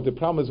 The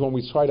problem is when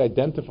we try to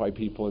identify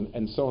people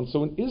and so on.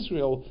 So in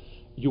Israel,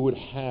 you would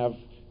have,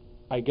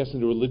 I guess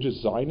in the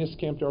religious Zionist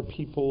camp, there are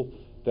people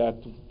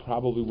that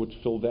probably would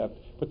fill that.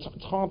 But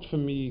it's hard for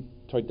me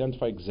to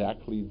identify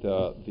exactly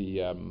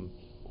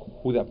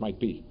who that might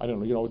be. I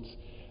don't know. It's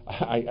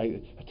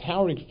a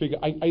towering figure.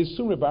 I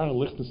assume Rabbi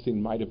Lichtenstein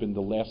might have been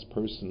the last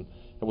person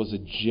that was a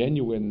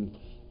genuine.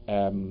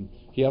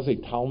 He has a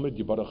Talmud,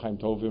 Yibada Chaim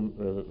Tovim,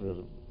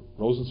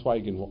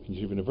 Rosenzweig in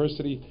Yeshiva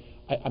University.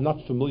 I'm not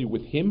familiar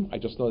with him. I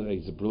just know that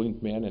he's a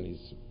brilliant man and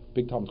he's a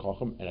big Talmud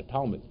Chacham and a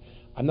Talmud.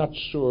 I'm not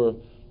sure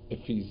if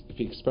he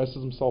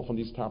expresses himself on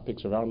these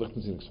topics. Rabbi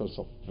Lichtenstein expresses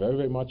himself very,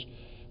 very much.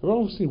 Rabbi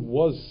Lichtenstein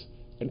was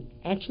an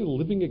actually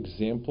living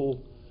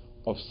example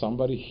of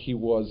somebody. He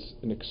was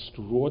an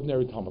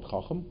extraordinary Talmud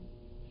Chacham.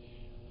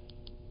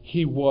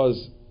 He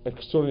was an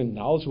extraordinarily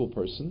knowledgeable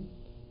person,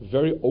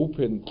 very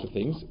open to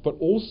things, but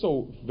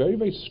also very,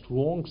 very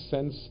strong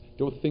sense.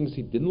 There were things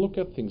he didn't look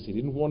at, things he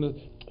didn't want to.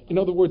 In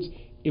other words,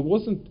 it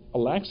wasn't a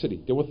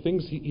laxity. There were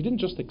things, he didn't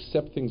just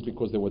accept things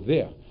because they were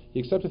there. He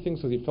accepted things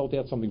because he felt he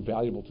had something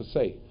valuable to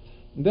say.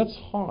 And that's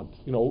hard.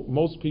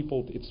 Most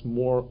people, it's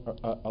more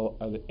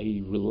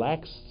a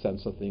relaxed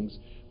sense of things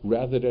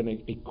rather than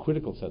a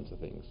critical sense of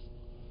things.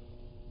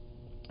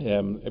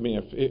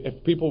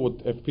 If people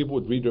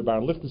would read Rabbi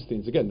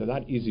Lichtenstein's, again, they're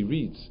not easy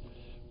reads,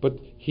 but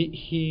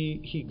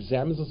he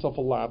examines himself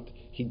a lot.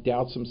 He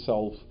doubts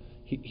himself.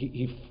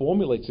 He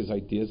formulates his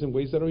ideas in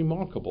ways that are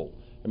remarkable.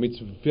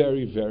 It's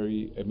very,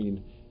 very.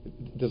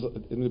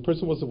 The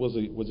person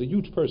was a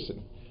huge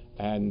person,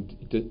 and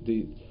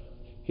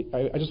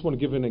I just want to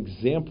give an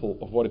example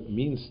of what it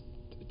means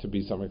to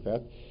be something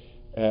like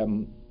that.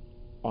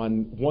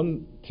 On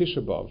one Tisha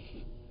B'Av,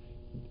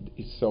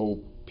 so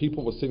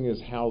people were sitting in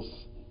his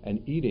house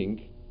and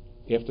eating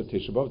after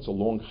Tisha B'Av. It's a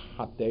long,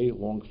 hot day,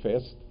 long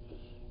fast,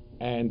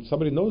 and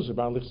somebody knows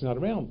Rabbi Lichtenstein not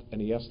around,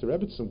 and he asked the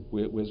Rebbetzin,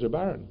 "Where's Rabbi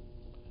Aaron?"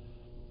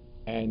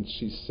 And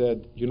she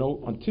said,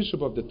 on Tisha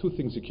B'Av, there are two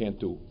things you can't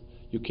do.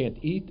 You can't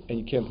eat and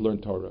you can't learn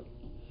Torah.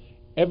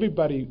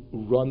 Everybody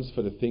runs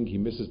for the thing he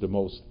misses the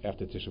most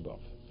after Tisha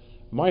B'Av.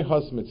 My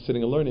husband is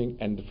sitting and learning,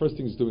 and the first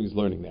thing he's doing is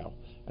learning now.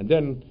 And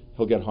then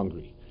he'll get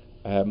hungry.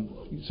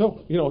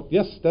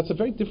 Yes, that's a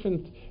very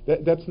different,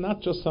 that's not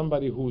just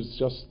somebody who's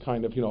just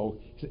kind of,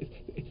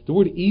 the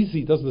word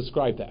easy doesn't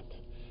describe that.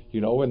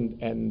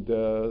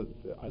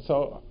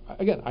 So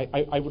again,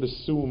 I would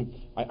assume,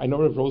 I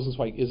know Rav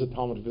Rosenzweig is a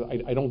Talmud.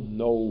 I don't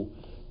know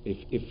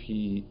if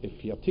he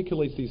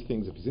articulates these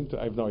things, if he's into.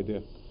 I have no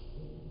idea.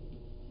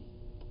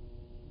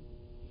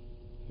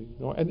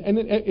 And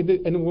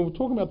when we're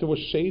talking about, there were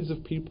shades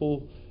of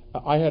people.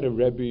 I had a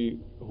Rebbe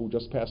who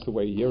just passed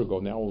away a year ago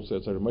now, also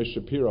it's Moshe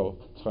Shapiro,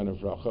 Tzchain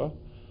Avracha.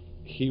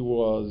 He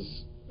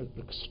was an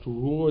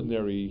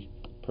extraordinary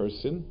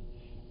person,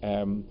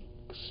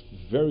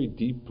 very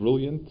deep,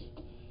 brilliant.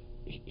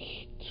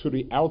 To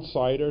the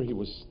outsider, he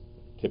was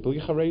typically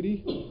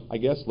Haredi, I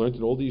guess, learned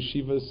in all the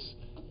yeshivas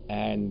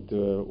and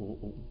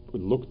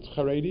looked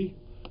Haredi.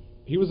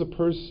 He was a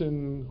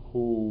person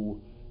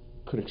who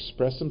could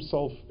express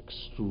himself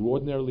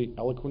extraordinarily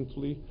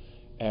eloquently,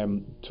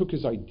 took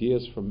his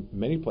ideas from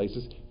many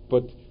places,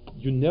 but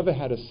you never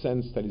had a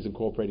sense that he's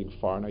incorporating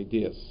foreign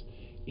ideas.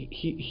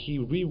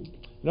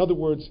 In other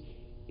words,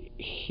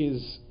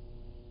 his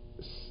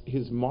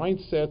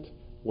mindset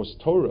was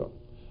Torah,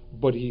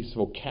 but his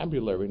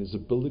vocabulary and his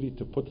ability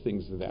to put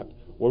things in that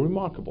were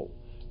remarkable.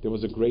 There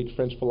was a great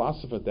French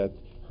philosopher that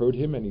heard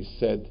him, and he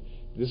said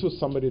this was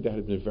somebody that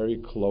had been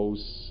very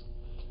close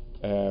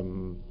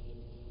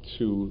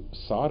to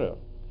Sartre.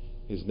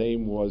 His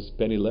name was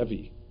Benny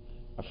Levy,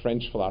 a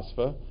French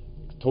philosopher,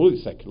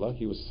 totally secular.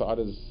 He was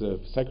Sartre's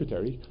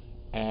secretary,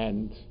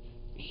 and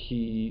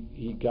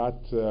he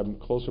got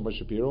close to Moshe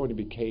Shapiro, and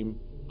he became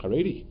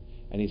Haredi.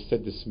 And he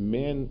said, this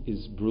man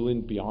is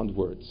brilliant beyond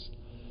words.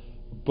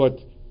 But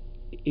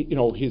he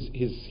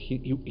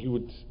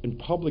would in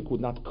public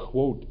would not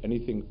quote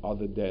anything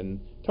other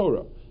than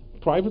Torah.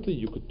 Privately,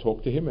 you could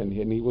talk to him, and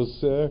he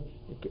was.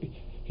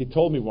 He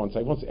told me once.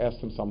 I once asked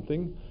him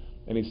something,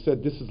 and he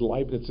said, "This is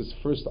Leibniz's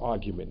first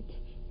argument,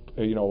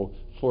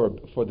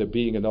 for there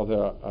being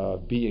another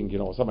being,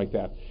 something like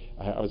that."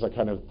 I was like,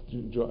 kind of,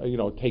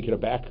 taken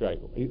aback. Right?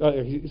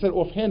 He said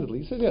offhandedly.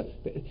 He said, "Yeah,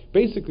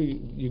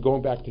 basically, you're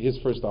going back to his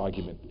first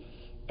argument."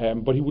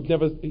 But he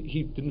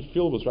didn't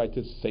feel it was right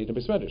to say it in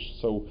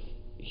Besmedish. So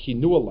he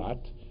knew a lot,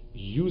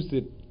 used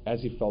it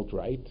as he felt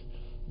right.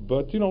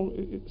 But I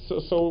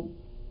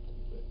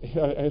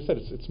said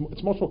it's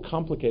much more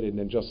complicated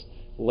than just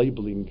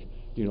labeling,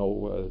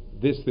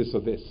 this or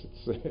this.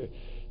 It's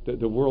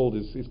the world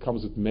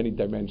comes with many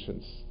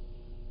dimensions.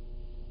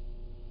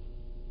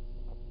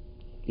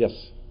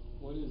 Yes.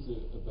 What is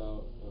it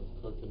about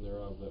Kook and the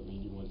Rav that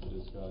made you want to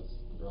discuss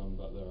the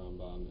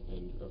Rambam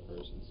and Rav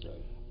Hirsch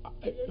instead?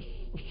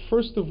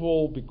 First of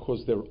all,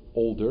 because they're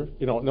older.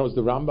 The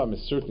Rambam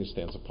certainly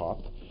stands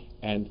apart,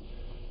 and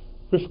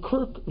Rav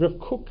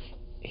Kook,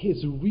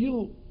 his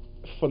real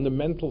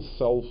fundamental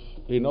self,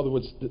 in other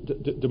words,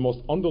 the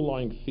most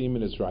underlying theme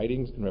in his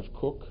writings in Rav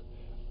Kook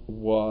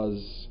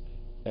was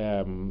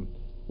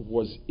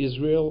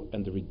Israel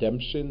and the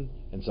redemption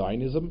and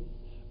Zionism.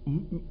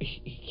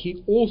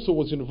 He also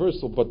was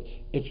universal, but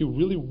if you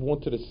really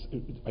wanted to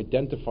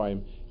identify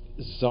him,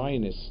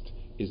 Zionist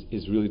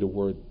is really the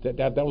word.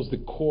 That was the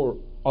core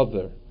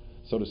other,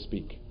 so to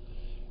speak.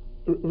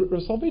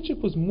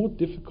 Soloveitchik was more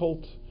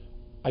difficult.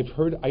 I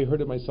heard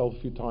it myself a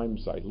few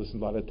times. I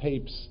listened to a lot of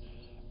tapes.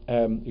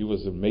 It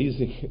was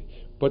amazing,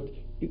 but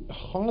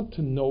hard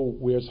to know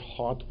where his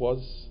heart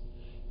was.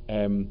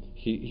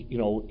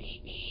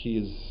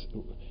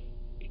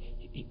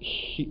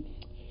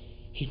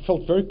 He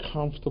felt very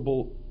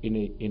comfortable in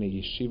a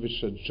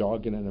yeshivish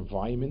jargon and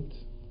environment,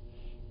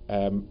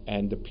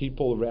 and the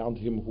people around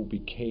him who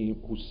became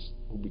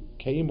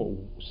or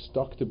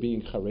stuck to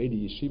being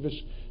Haredi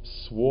yeshivish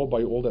swore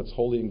by all that's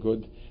holy and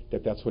good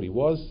that's what he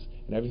was,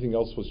 and everything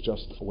else was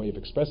just a way of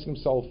expressing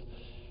himself.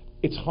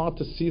 It's hard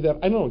to see that.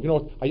 I don't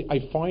know. I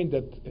find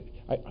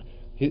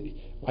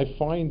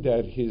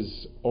that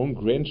his own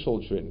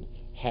grandchildren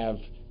have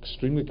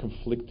extremely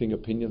conflicting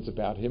opinions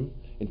about him.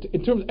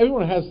 In terms,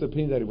 everyone has the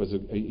opinion that he was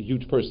a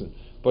huge person,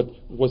 but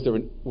was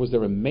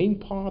there a main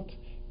part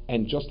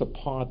and just a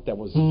part that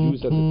was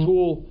used as a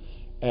tool?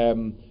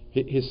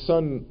 His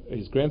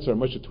grandson,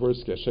 Moshe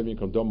Twersky, Hashem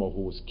Yikam Domo,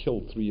 who was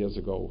killed 3 years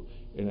ago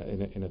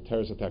in a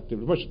terrorist attack.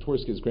 Moshe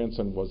Twersky, his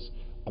grandson, was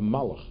a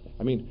malach.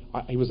 I mean,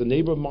 he was a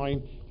neighbor of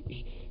mine.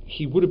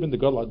 He would have been the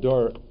Gadol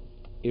Ador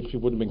if he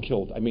wouldn't have been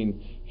killed. I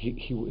mean,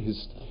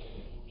 his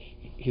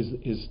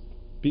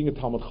being a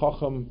Talmud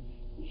Chacham,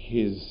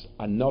 his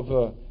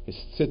anava, his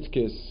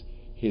tzidkis,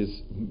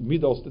 his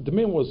midos. The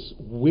man was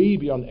way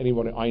beyond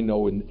anyone I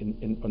know of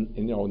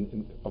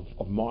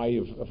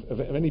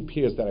any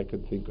peers that I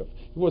could think of.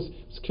 He was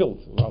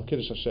killed. Al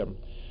Kiddush Hashem,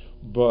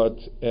 but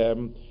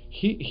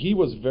he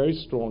was very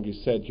strong. He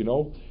said,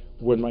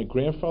 when my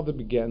grandfather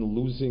began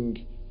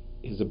losing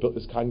his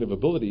kind of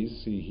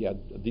abilities, he had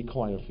a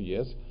decline of a few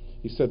years.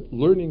 He said,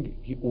 learning,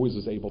 he always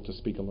was able to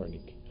speak in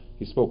learning.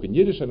 He spoke in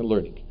Yiddish and in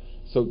learning.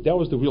 So that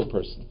was the real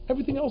person.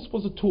 Everything else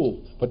was a tool,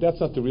 but that's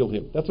not the real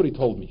him. That's what he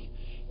told me.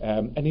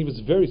 And he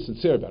was very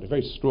sincere about it,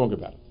 very strong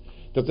about it.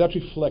 Does that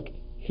reflect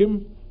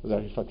him? Does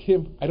that reflect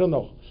him? I don't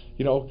know.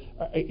 He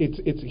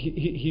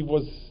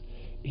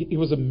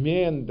was a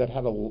man that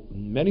had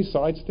many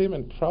sides to him,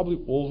 and probably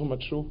all of them are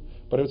true.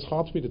 But it was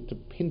hard for me to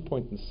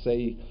pinpoint and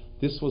say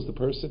this was the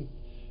person.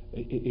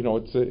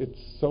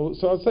 So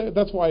I'd say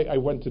that's why I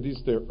went to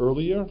these there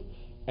earlier,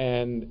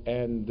 and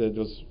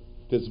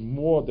there's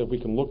more that we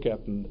can look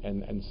at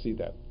and see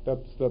that.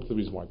 That's the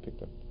reason why I picked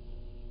them.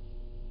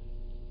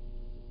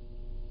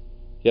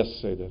 Yes,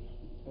 say that.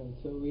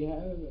 So we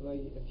have,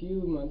 like, a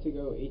few months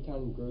ago,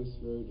 Eitan Gross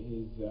wrote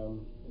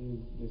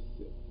this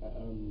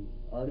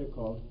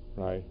article.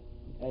 Right.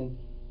 And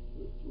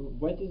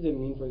what does it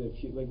mean for the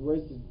future? Like,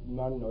 where's the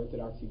modern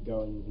Orthodoxy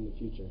going in the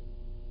future?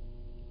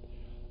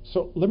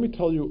 So let me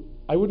tell you,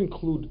 I would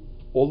include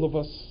all of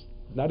us,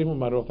 not even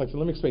modern Orthodoxy.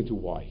 Let me explain to you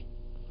why.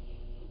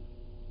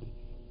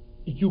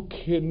 You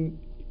can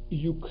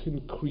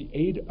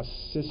create a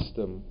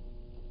system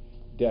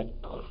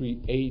that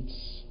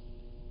creates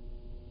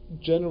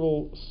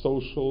general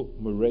social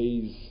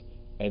mores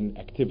and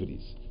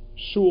activities.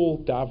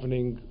 Shul,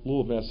 davening,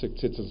 lulav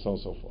nesek, tzitz, and so on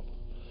and so forth.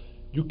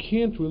 You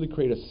can't really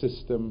create a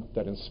system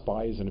that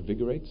inspires and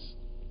invigorates.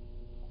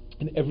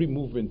 And every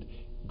movement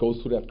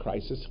goes through that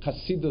crisis.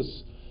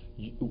 Hasidus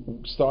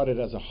started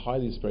as a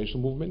highly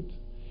inspirational movement.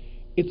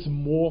 It's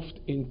morphed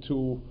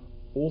into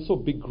also a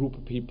big group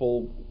of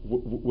people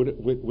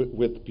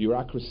with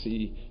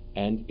bureaucracy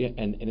and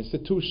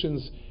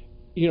institutions,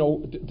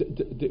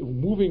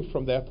 moving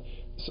from that.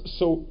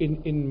 So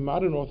in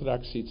modern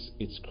Orthodoxy,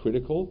 it's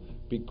critical,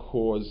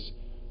 because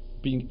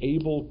being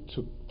able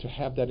to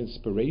have that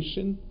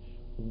inspiration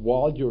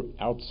while you're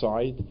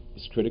outside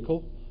is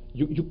critical.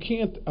 You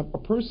can't, a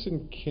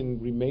person can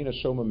remain a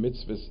Shoma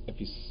Mitzvahs if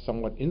he's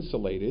somewhat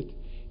insulated,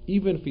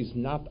 even if he's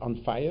not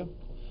on fire.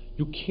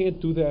 You can't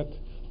do that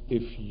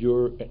if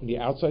you're in the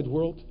outside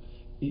world.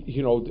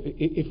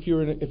 If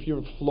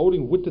you're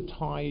floating with the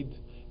tide,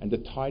 and the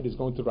tide is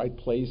going to the right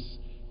place,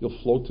 you'll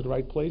float to the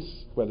right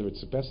place, whether it's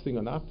the best thing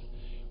or not.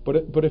 But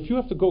if you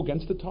have to go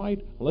against the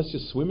tide, unless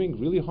you're swimming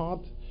really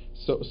hard,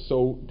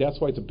 so that's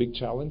why it's a big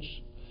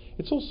challenge.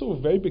 It's also a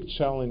very big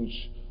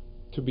challenge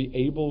to be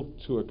able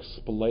to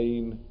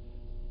explain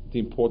the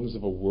importance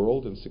of a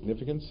world and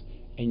significance,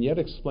 and yet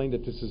explain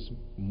that this is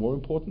more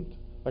important.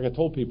 Like I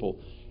told people,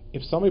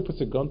 if somebody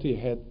puts a gun to your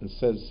head and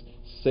says,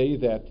 say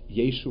that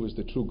Yeshu is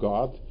the true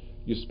God,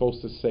 you're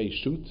supposed to say,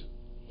 shoot.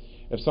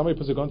 If somebody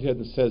puts a gun to your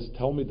head and says,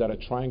 tell me that a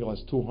triangle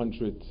has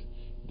 200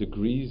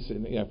 degrees,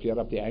 and if you add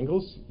up the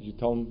angles, you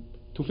tell them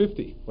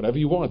 250, whatever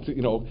you want.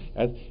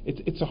 And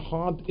it's a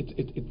hard.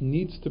 It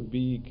needs to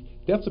be.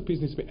 That's a piece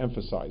that needs to be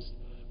emphasized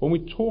when we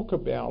talk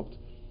about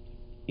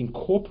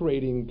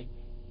incorporating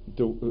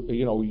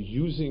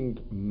using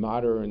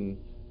modern.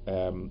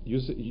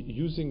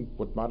 Using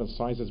what modern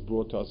science has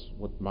brought to us,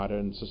 what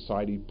modern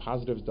society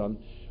positive has done,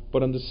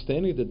 but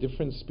understanding the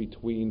difference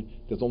between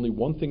there's only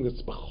one thing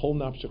that's b'chol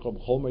nafshecha,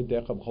 b'chol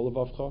meidecha, b'chol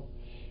levavcha,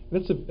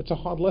 and it's a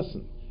hard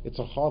lesson. It's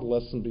a hard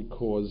lesson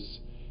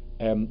because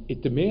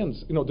it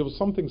demands. There was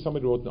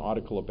somebody wrote an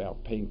article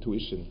about paying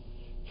tuition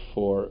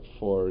for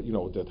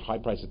the high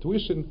price of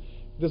tuition.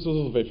 This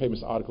was a very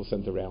famous article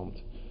sent around,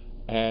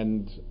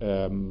 and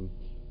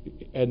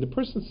the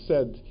person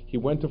said he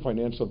went to a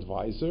financial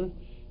advisor.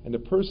 And the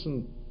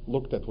person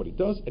looked at what he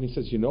does, and he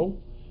says, you're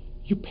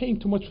paying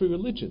too much for your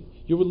religion.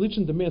 Your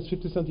religion demands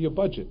 50% of your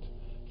budget.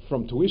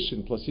 From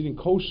tuition, plus eating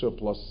kosher,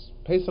 plus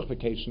Pesach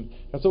vacation,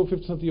 that's over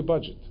 50% of your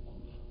budget.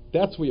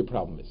 That's where your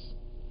problem is.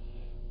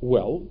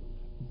 Well,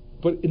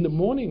 but in the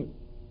morning,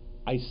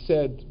 I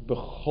said,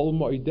 B'chol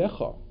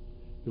ma'idecha.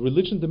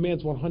 Religion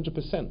demands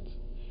 100%.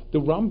 The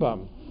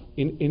Rambam,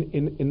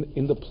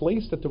 in the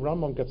place that the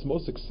Rambam gets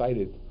most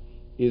excited,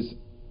 is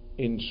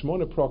in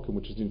Shmona Prokim,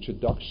 which is the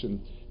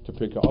introduction to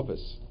Pirkei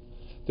Avos.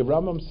 The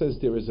Rambam says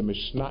there's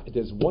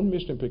one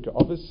Mishnah in Pirkei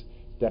Avos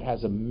that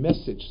has a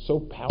message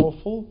so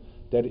powerful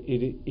that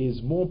it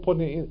is more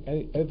important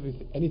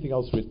than anything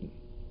else written.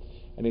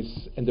 And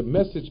the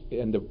message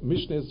and the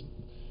Mishnah is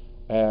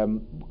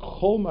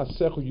Chol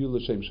Masechu Yu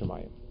L'Shem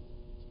Shemayim.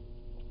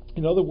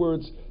 In other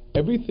words,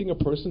 everything a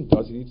person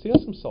does, he needs to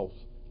ask himself,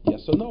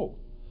 yes or no.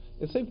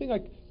 The same thing,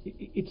 like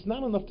it's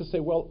not enough to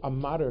say, well, I'm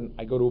modern,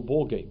 I go to a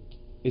ball game.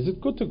 Is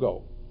it good to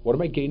go? What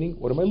am I gaining?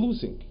 What am I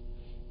losing?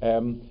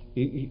 I'm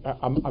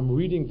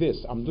reading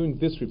this, I'm doing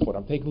this report,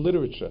 I'm taking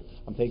literature,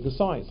 I'm taking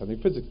science, I'm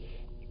taking physics.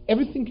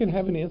 Everything can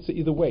have an answer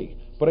either way,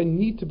 but I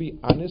need to be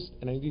honest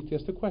and I need to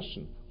ask the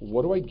question,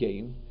 what do I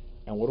gain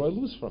and what do I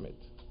lose from it?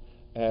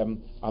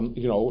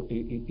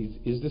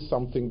 Is this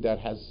something that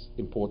has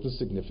important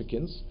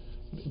significance?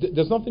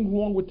 There's nothing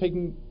wrong with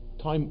taking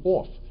time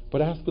off,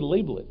 but I have to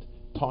label it,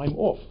 time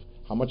off.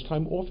 How much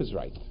time off is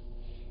right?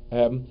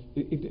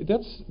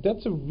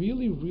 That's a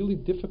really, really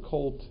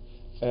difficult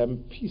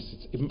piece.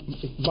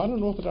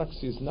 Modern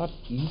Orthodoxy is not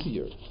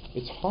easier.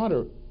 It's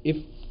harder if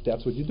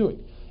that's what you're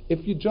doing.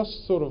 If you're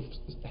just sort of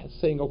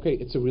saying, okay,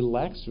 it's a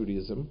relaxed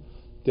Judaism,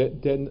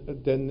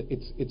 then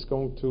it's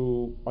going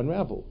to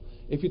unravel.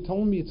 If you're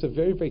telling me it's a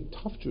very, very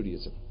tough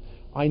Judaism,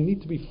 I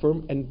need to be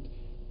firm and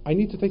I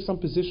need to take some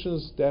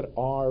positions that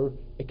are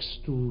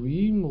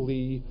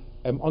extremely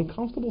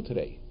uncomfortable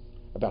today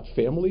about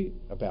family,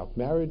 about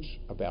marriage,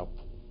 about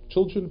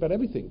children, about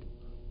everything.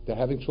 That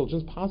having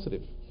children is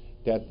positive.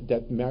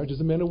 That marriage is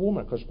a man and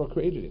woman. Akash Baruch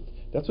created it.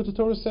 That's what the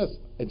Torah says.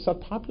 It's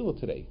not popular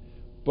today,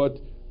 but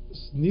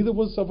neither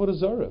was Avodah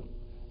Zarah.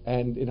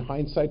 And in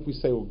hindsight, we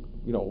say,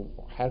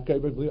 how can I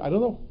believe? I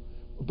don't know.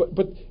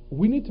 But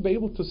we need to be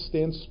able to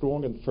stand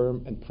strong and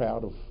firm and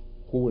proud of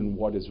who and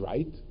what is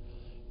right.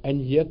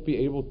 and yet be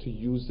able to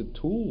use the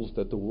tools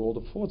that the world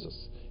affords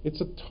us.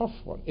 It's a tough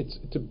one. It's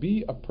to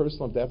be a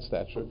person of that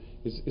stature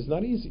is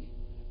not easy,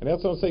 and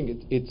that's what I'm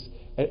saying.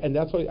 And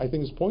that's why I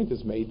think this point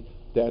is made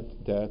that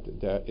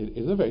it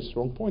is a very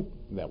strong point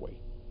in that way.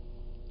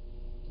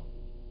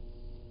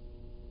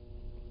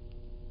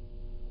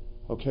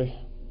 Okay.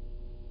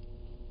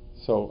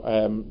 So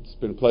it's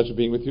been a pleasure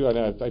being with you. And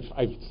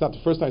it's not the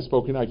first time I've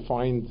spoken. I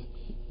find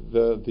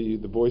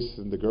the boys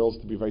and the girls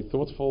to be very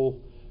thoughtful.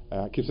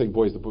 I keep saying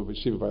boys, but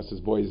Shiva says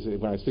boys.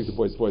 When I speak to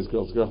boys,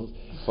 girls, girls.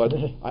 But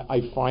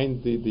I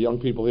find the young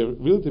people here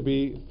really to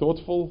be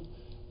thoughtful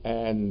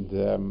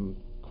and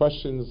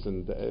questions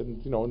and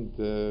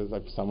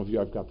like some of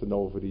you I've got to know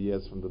over the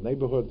years from the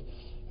neighborhood.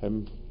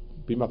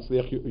 Be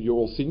matzliach. You're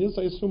all seniors,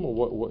 I assume, or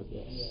what?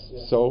 Yes.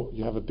 Yeah. So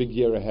you have a big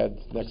year ahead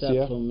next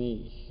year. Except for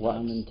me, What?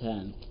 I'm in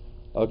 10.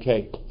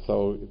 Okay,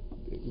 so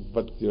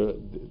but you're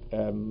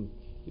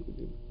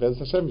Bez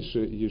Hashem,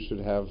 you should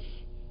have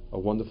a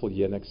wonderful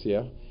year next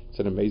year. It's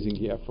an amazing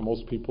year for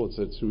most people.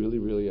 It's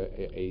really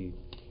a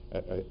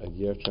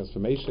year of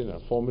transformation, a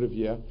formative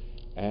year,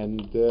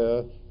 and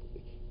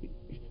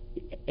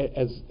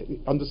as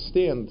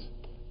understand,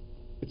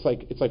 it's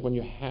like when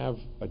you have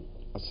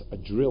a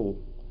drill,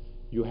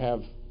 you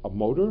have a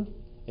motor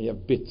and you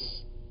have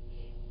bits.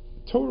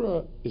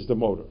 Torah is the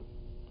motor.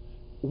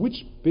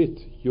 Which bit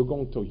you're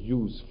going to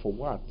use for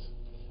what?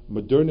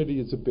 Modernity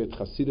is a bit,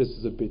 Hasidus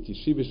is a bit,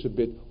 Yeshiva is a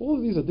bit. All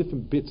of these are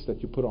different bits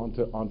that you put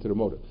onto the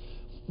motor.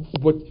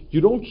 But you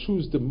don't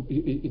choose the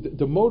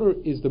motor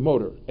is the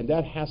motor, and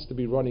that has to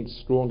be running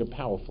strong and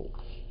powerful.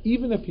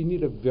 Even if you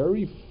need a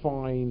very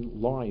fine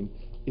line,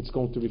 it's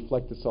going to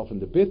reflect itself in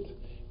the bit,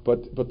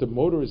 but the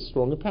motor is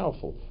strong and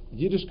powerful.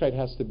 Yiddishkeit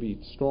has to be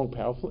strong,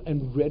 powerful,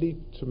 and ready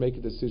to make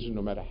a decision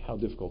no matter how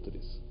difficult it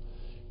is.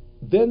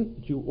 Then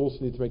you also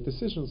need to make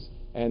decisions,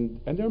 and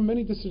there are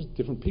many decisions,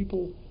 different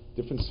people,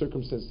 different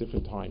circumstances,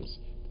 different times.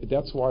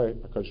 That's why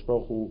HaKadosh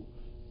Baruch Hu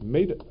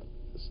made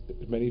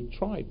many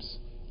tribes,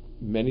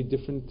 many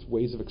different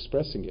ways of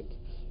expressing it.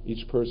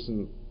 Each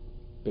person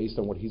based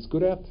on what he's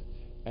good at,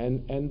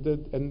 and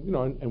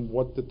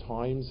what the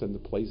times and the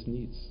place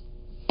needs.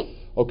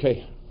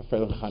 Okay, a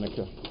fellow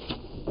Hanukkah.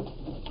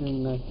 Very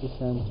nice to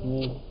send to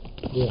me.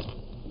 Yeah.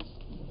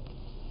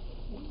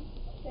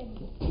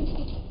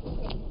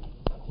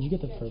 Did you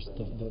get the first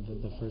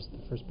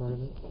part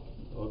of it?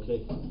 Okay,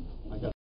 I got